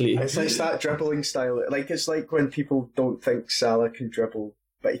 actually. It's that dribbling style. Like, it's like when people don't think Salah can dribble,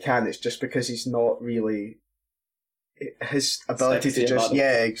 but he can. It's just because he's not really... His ability Sexy to just... about it.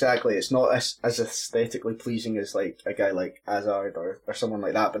 Yeah, exactly. It's not as aesthetically pleasing as like a guy like Hazard or someone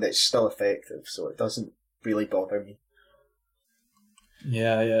like that, but it's still effective, so it doesn't really bother me.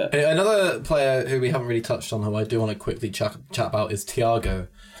 Yeah. Another player who we haven't really touched on, who I do want to quickly chat about, is Thiago.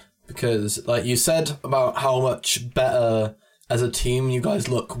 Because, like you said about how much better as a team you guys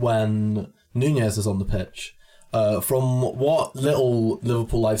look when Nunez is on the pitch. From what little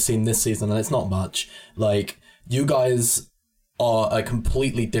Liverpool I've seen this season, and it's not much, like, you guys are a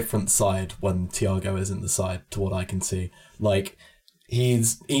completely different side when Thiago is in the side, to what I can see. Like,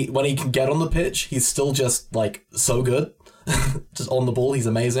 when he can get on the pitch, he's still just, like, so good. Just on the ball, he's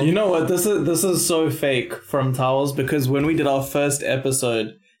amazing. You know what? This is so fake from Towels, because when we did our first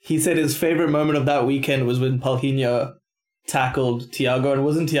episode, he said his favorite moment of that weekend was when Paulinho tackled Thiago, and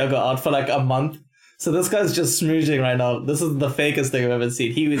wasn't Thiago out for like a month? So this guy's just smooching right now. This is the fakest thing I've ever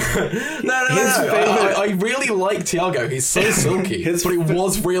seen. He was... No. I really like Thiago. He's so silky. But it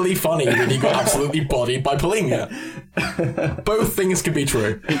was really funny when he got absolutely bodied by Paulinho. Both things can be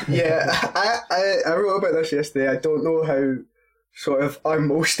true. Yeah, I wrote about this yesterday. I don't know how sort of our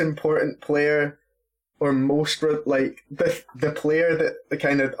most important player, or most, like, the player that the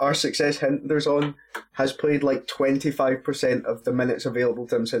kind of our success hinders on, has played like 25% of the minutes available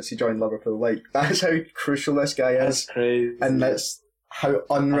to him since he joined Liverpool. Like, that's how crucial this guy is. That's crazy. And that's how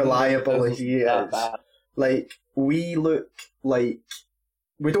unreliable he is. Bad. Like, we don't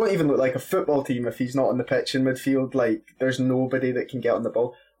even look like a football team if he's not on the pitch in midfield. Like, there's nobody that can get on the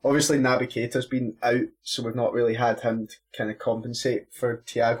ball. Obviously, Naby Keita's been out, so we've not really had him to kind of compensate for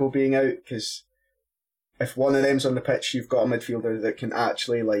Thiago being out, because if one of them's on the pitch, you've got a midfielder that can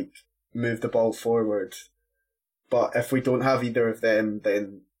actually, like, move the ball forward. But if we don't have either of them,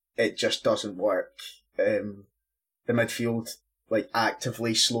 then it just doesn't work. The midfield, like,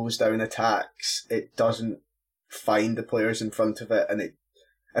 actively slows down attacks. It doesn't find the players in front of it, and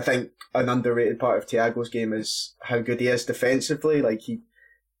I think an underrated part of Thiago's game is how good he is defensively. Like,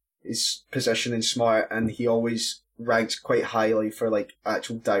 his positioning smart, and he always ranks quite highly for, like,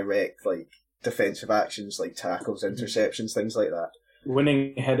 actual direct, like, defensive actions, like tackles, interceptions, things like that.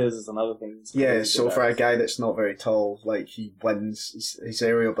 Winning headers is another thing. Yeah, so for a guy that's not very tall, like, he wins. His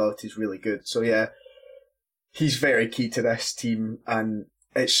aerial ability is really good. So yeah, he's very key to this team, and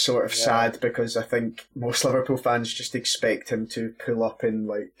it's sort of sad because I think most Liverpool fans just expect him to pull up in,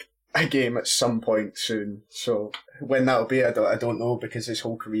 like, a game at some point soon. So when that'll be, I don't know, because his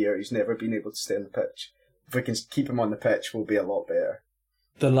whole career he's never been able to stay on the pitch. If we can keep him on the pitch, we'll be a lot better.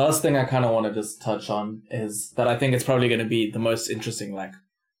 The last thing I kind of want to just touch on is that I think it's probably going to be the most interesting, like,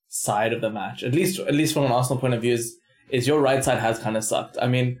 side of the match, at least from an Arsenal point of view, is your right side has kind of sucked. I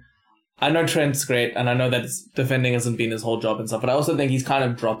mean, I know Trent's great, and I know that defending hasn't been his whole job and stuff, but I also think he's kind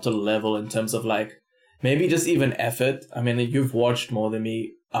of dropped a level in terms of, like, maybe just even effort. I mean, you've watched more than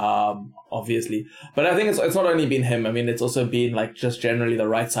me, obviously, but I think it's not only been him. I mean, it's also been, like, just generally the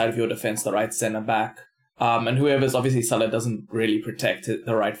right side of your defense, the right centre back. And whoever's, obviously Salah doesn't really protect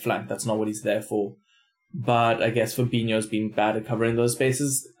the right flank. That's not what he's there for. but I guess Fabinho's been bad at covering those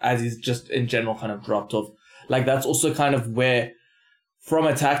spaces, as he's just in general kind of dropped off. Like, that's also kind of where, from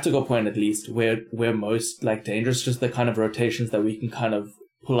a tactical point at least, we're most like dangerous, just the kind of rotations that we can kind of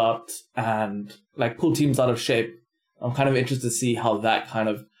pull out and like pull teams out of shape. I'm kind of interested to see how that kind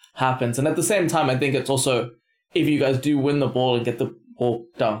of happens. And at the same time, I think it's also, if you guys do win the ball and get the ball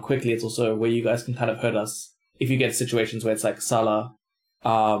down quickly, it's also where you guys can kind of hurt us. If you get situations where it's like Salah,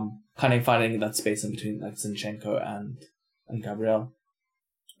 kind of finding that space in between like Zinchenko and Gabriel.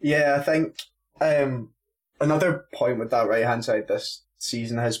 Yeah, I think another point with that right hand side this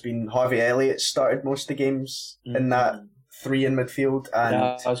season has been Harvey Elliott started most of the games in that 3 in midfield, and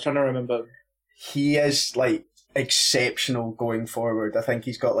Yeah, I was trying to remember. he is like exceptional going forward. I think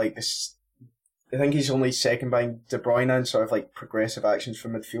he's got like this. I think he's only second behind De Bruyne in sort of like progressive actions for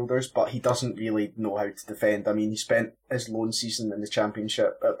midfielders, but he doesn't really know how to defend. I mean, he spent his loan season in the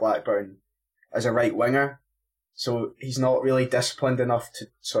Championship at Blackburn as a right winger, so he's not really disciplined enough to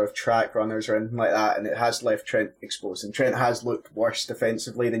sort of track runners or anything like that, and it has left Trent exposed. And Trent has looked worse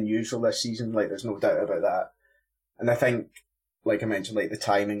defensively than usual this season, like there's no doubt about that. And I think, like I mentioned, like the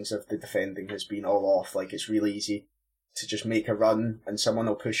timings of the defending has been all off. Like, it's really easy to just make a run and someone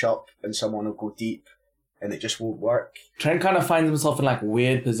will push up and someone will go deep and it just won't work. Trent kind of finds himself in like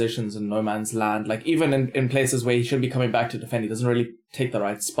weird positions in no man's land. Like, even in places where he should be coming back to defend, he doesn't really take the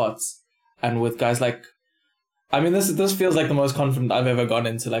right spots. And with guys like, I mean, this feels like the most confident I've ever gone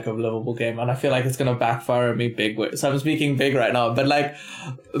into like a Liverpool game, and I feel like it's gonna backfire at me big. So I'm speaking big right now, but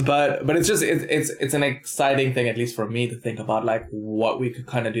it's just it's an exciting thing, at least for me, to think about like what we could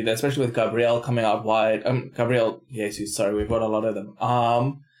kind of do there, especially with Gabriel coming out wide. Gabriel Jesus, sorry, we've got a lot of them.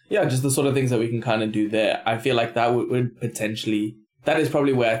 Yeah, just the sort of things that we can kind of do there. I feel like that would potentially, that is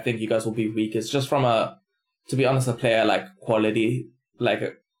probably where I think you guys will be weakest, just from to be honest, a player like quality, like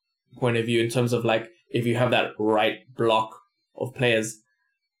a point of view in terms of like, if you have that right block of players,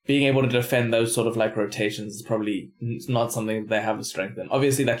 being able to defend those sort of like rotations is probably not something they have a strength in.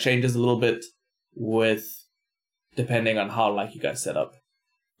 Obviously, that changes a little bit with depending on how like you guys set up.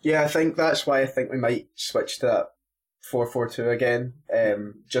 Yeah, I think that's why I think we might switch to that 4-4-2 again,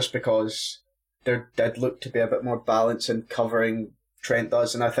 just because there did look to be a bit more balance in covering Trent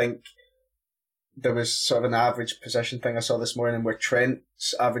does, and I think there was sort of an average possession thing I saw this morning where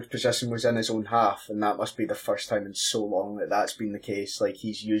Trent's average possession was in his own half, and that must be the first time in so long that that's been the case. Like,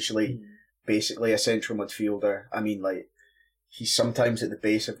 he's usually basically a central midfielder. I mean, like, he's sometimes at the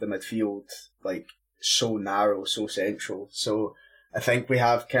base of the midfield, like, so narrow, so central. So I think we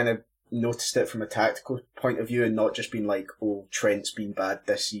have kind of noticed it from a tactical point of view and not just been like, oh, Trent's been bad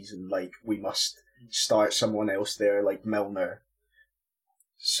this season, like, we must start someone else there, like Milner.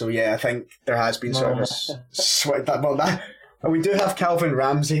 So yeah, I think there has been sort of we do have Calvin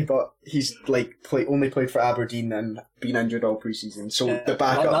Ramsey, but he's like only played for Aberdeen and been injured all pre-season. So the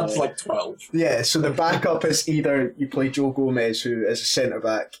backup, that's like 12. Yeah, so the backup is either you play Joe Gomez, who is a centre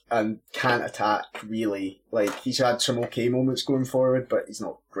back and can't attack really. Like, he's had some okay moments going forward, but he's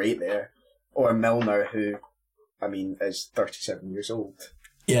not great there. Or Milner, who, I mean, is 37 years old.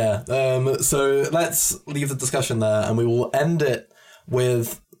 Yeah. So let's leave the discussion there, and we will end it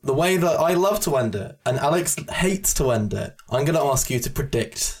with the way that I love to end it, and Alex hates to end it. I'm going to ask you to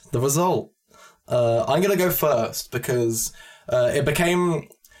predict the result. I'm going to go first because it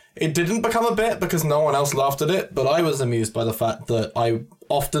didn't become a bit because no one else laughed at it, but I was amused by the fact that I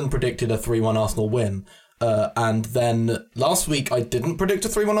often predicted a 3-1 Arsenal win. And then last week I didn't predict a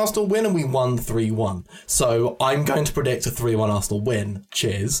 3-1 Arsenal win and we won 3-1. So I'm going to predict a 3-1 Arsenal win.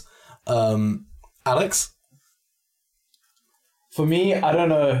 Cheers. Alex? For me, I don't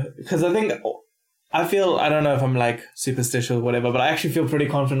know, because I don't know if I'm like superstitious or whatever, but I actually feel pretty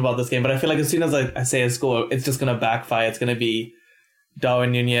confident about this game. But I feel like as soon as I say a score, it's just going to backfire. It's going to be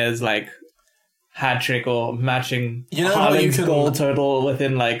Darwin Nunez, like, hat trick or matching Haaland's goal total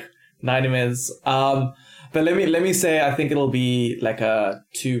within like 90 minutes. But let me say, I think it'll be like a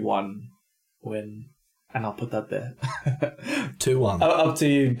 2-1 win, and I'll put that there. 2-1. Up to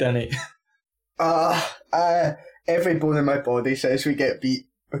you, Danny. Every bone in my body says we get beat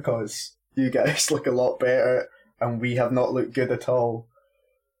because you guys look a lot better and we have not looked good at all.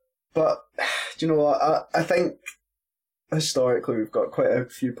 But, do you know what? I think historically we've got quite a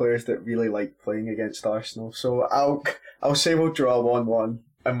few players that really like playing against Arsenal. So I'll say we'll draw 1-1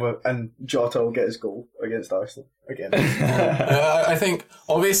 and Jota will get his goal against Arsenal again. I think,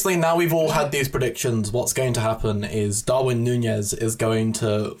 obviously, now we've all had these predictions, what's going to happen is Darwin Nunez is going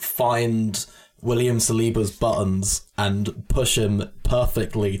to find William Saliba's buttons and push him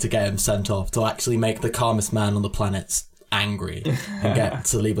perfectly to get him sent off, to actually make the calmest man on the planet angry and get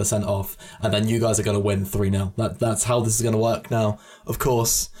Saliba sent off, and then you guys are going to win 3-0. That's how this is going to work now, of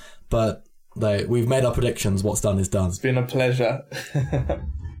course. But we've made our predictions. What's done is done. It's been a pleasure.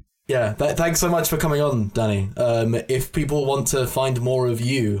 Yeah, thanks so much for coming on, Danny. If people want to find more of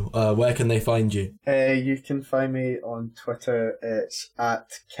you, where can they find you? You can find me on Twitter. It's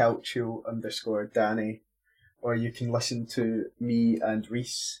at Calcio_Danny. Or you can listen to me and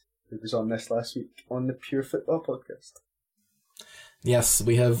Reese, who was on this last week, on the Pure Football podcast. Yes,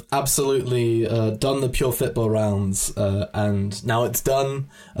 we have absolutely done the Pure Football rounds, and now it's done.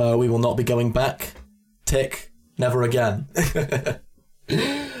 We will not be going back. Tick, never again.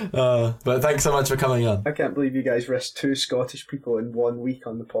 But thanks so much for coming on. I can't believe you guys risked 2 Scottish people in 1 week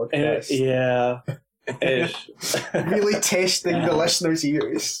on the podcast. Yeah. Ish. Really testing the listeners'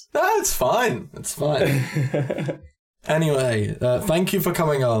 ears. No, it's fine. It's fine. Anyway, thank you for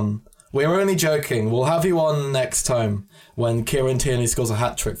coming on. We're only joking. We'll have you on next time when Kieran Tierney scores a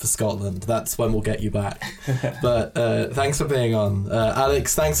hat-trick for Scotland. That's when we'll get you back. But thanks for being on.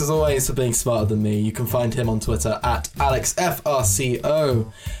 Alex, thanks as always for being smarter than me. You can find him on Twitter at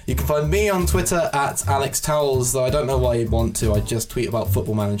AlexFRCO. You can find me on Twitter at AlexTowels, though I don't know why you'd want to. I just tweet about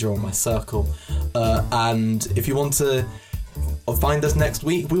Football Manager on my circle. And if you want to find us next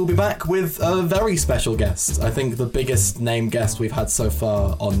week, we will be back with a very special guest. I think the biggest name guest we've had so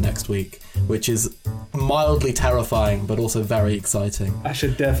far on next week, which is mildly terrifying but also very exciting. I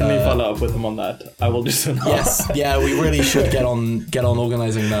should definitely follow up with him on that. I will do so now. Yes, yeah, we really should get on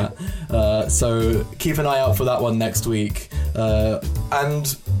organising that. So keep an eye out for that one next week.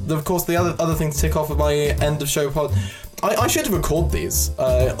 And of course, the other thing to tick off of my end of show pod. I should record these.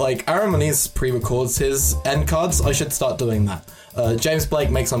 Like, Aaron Moniz pre-records his end cards. I should start doing that. James Blake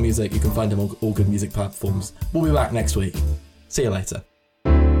makes our music. You can find him on all good music platforms. We'll be back next week. See you later.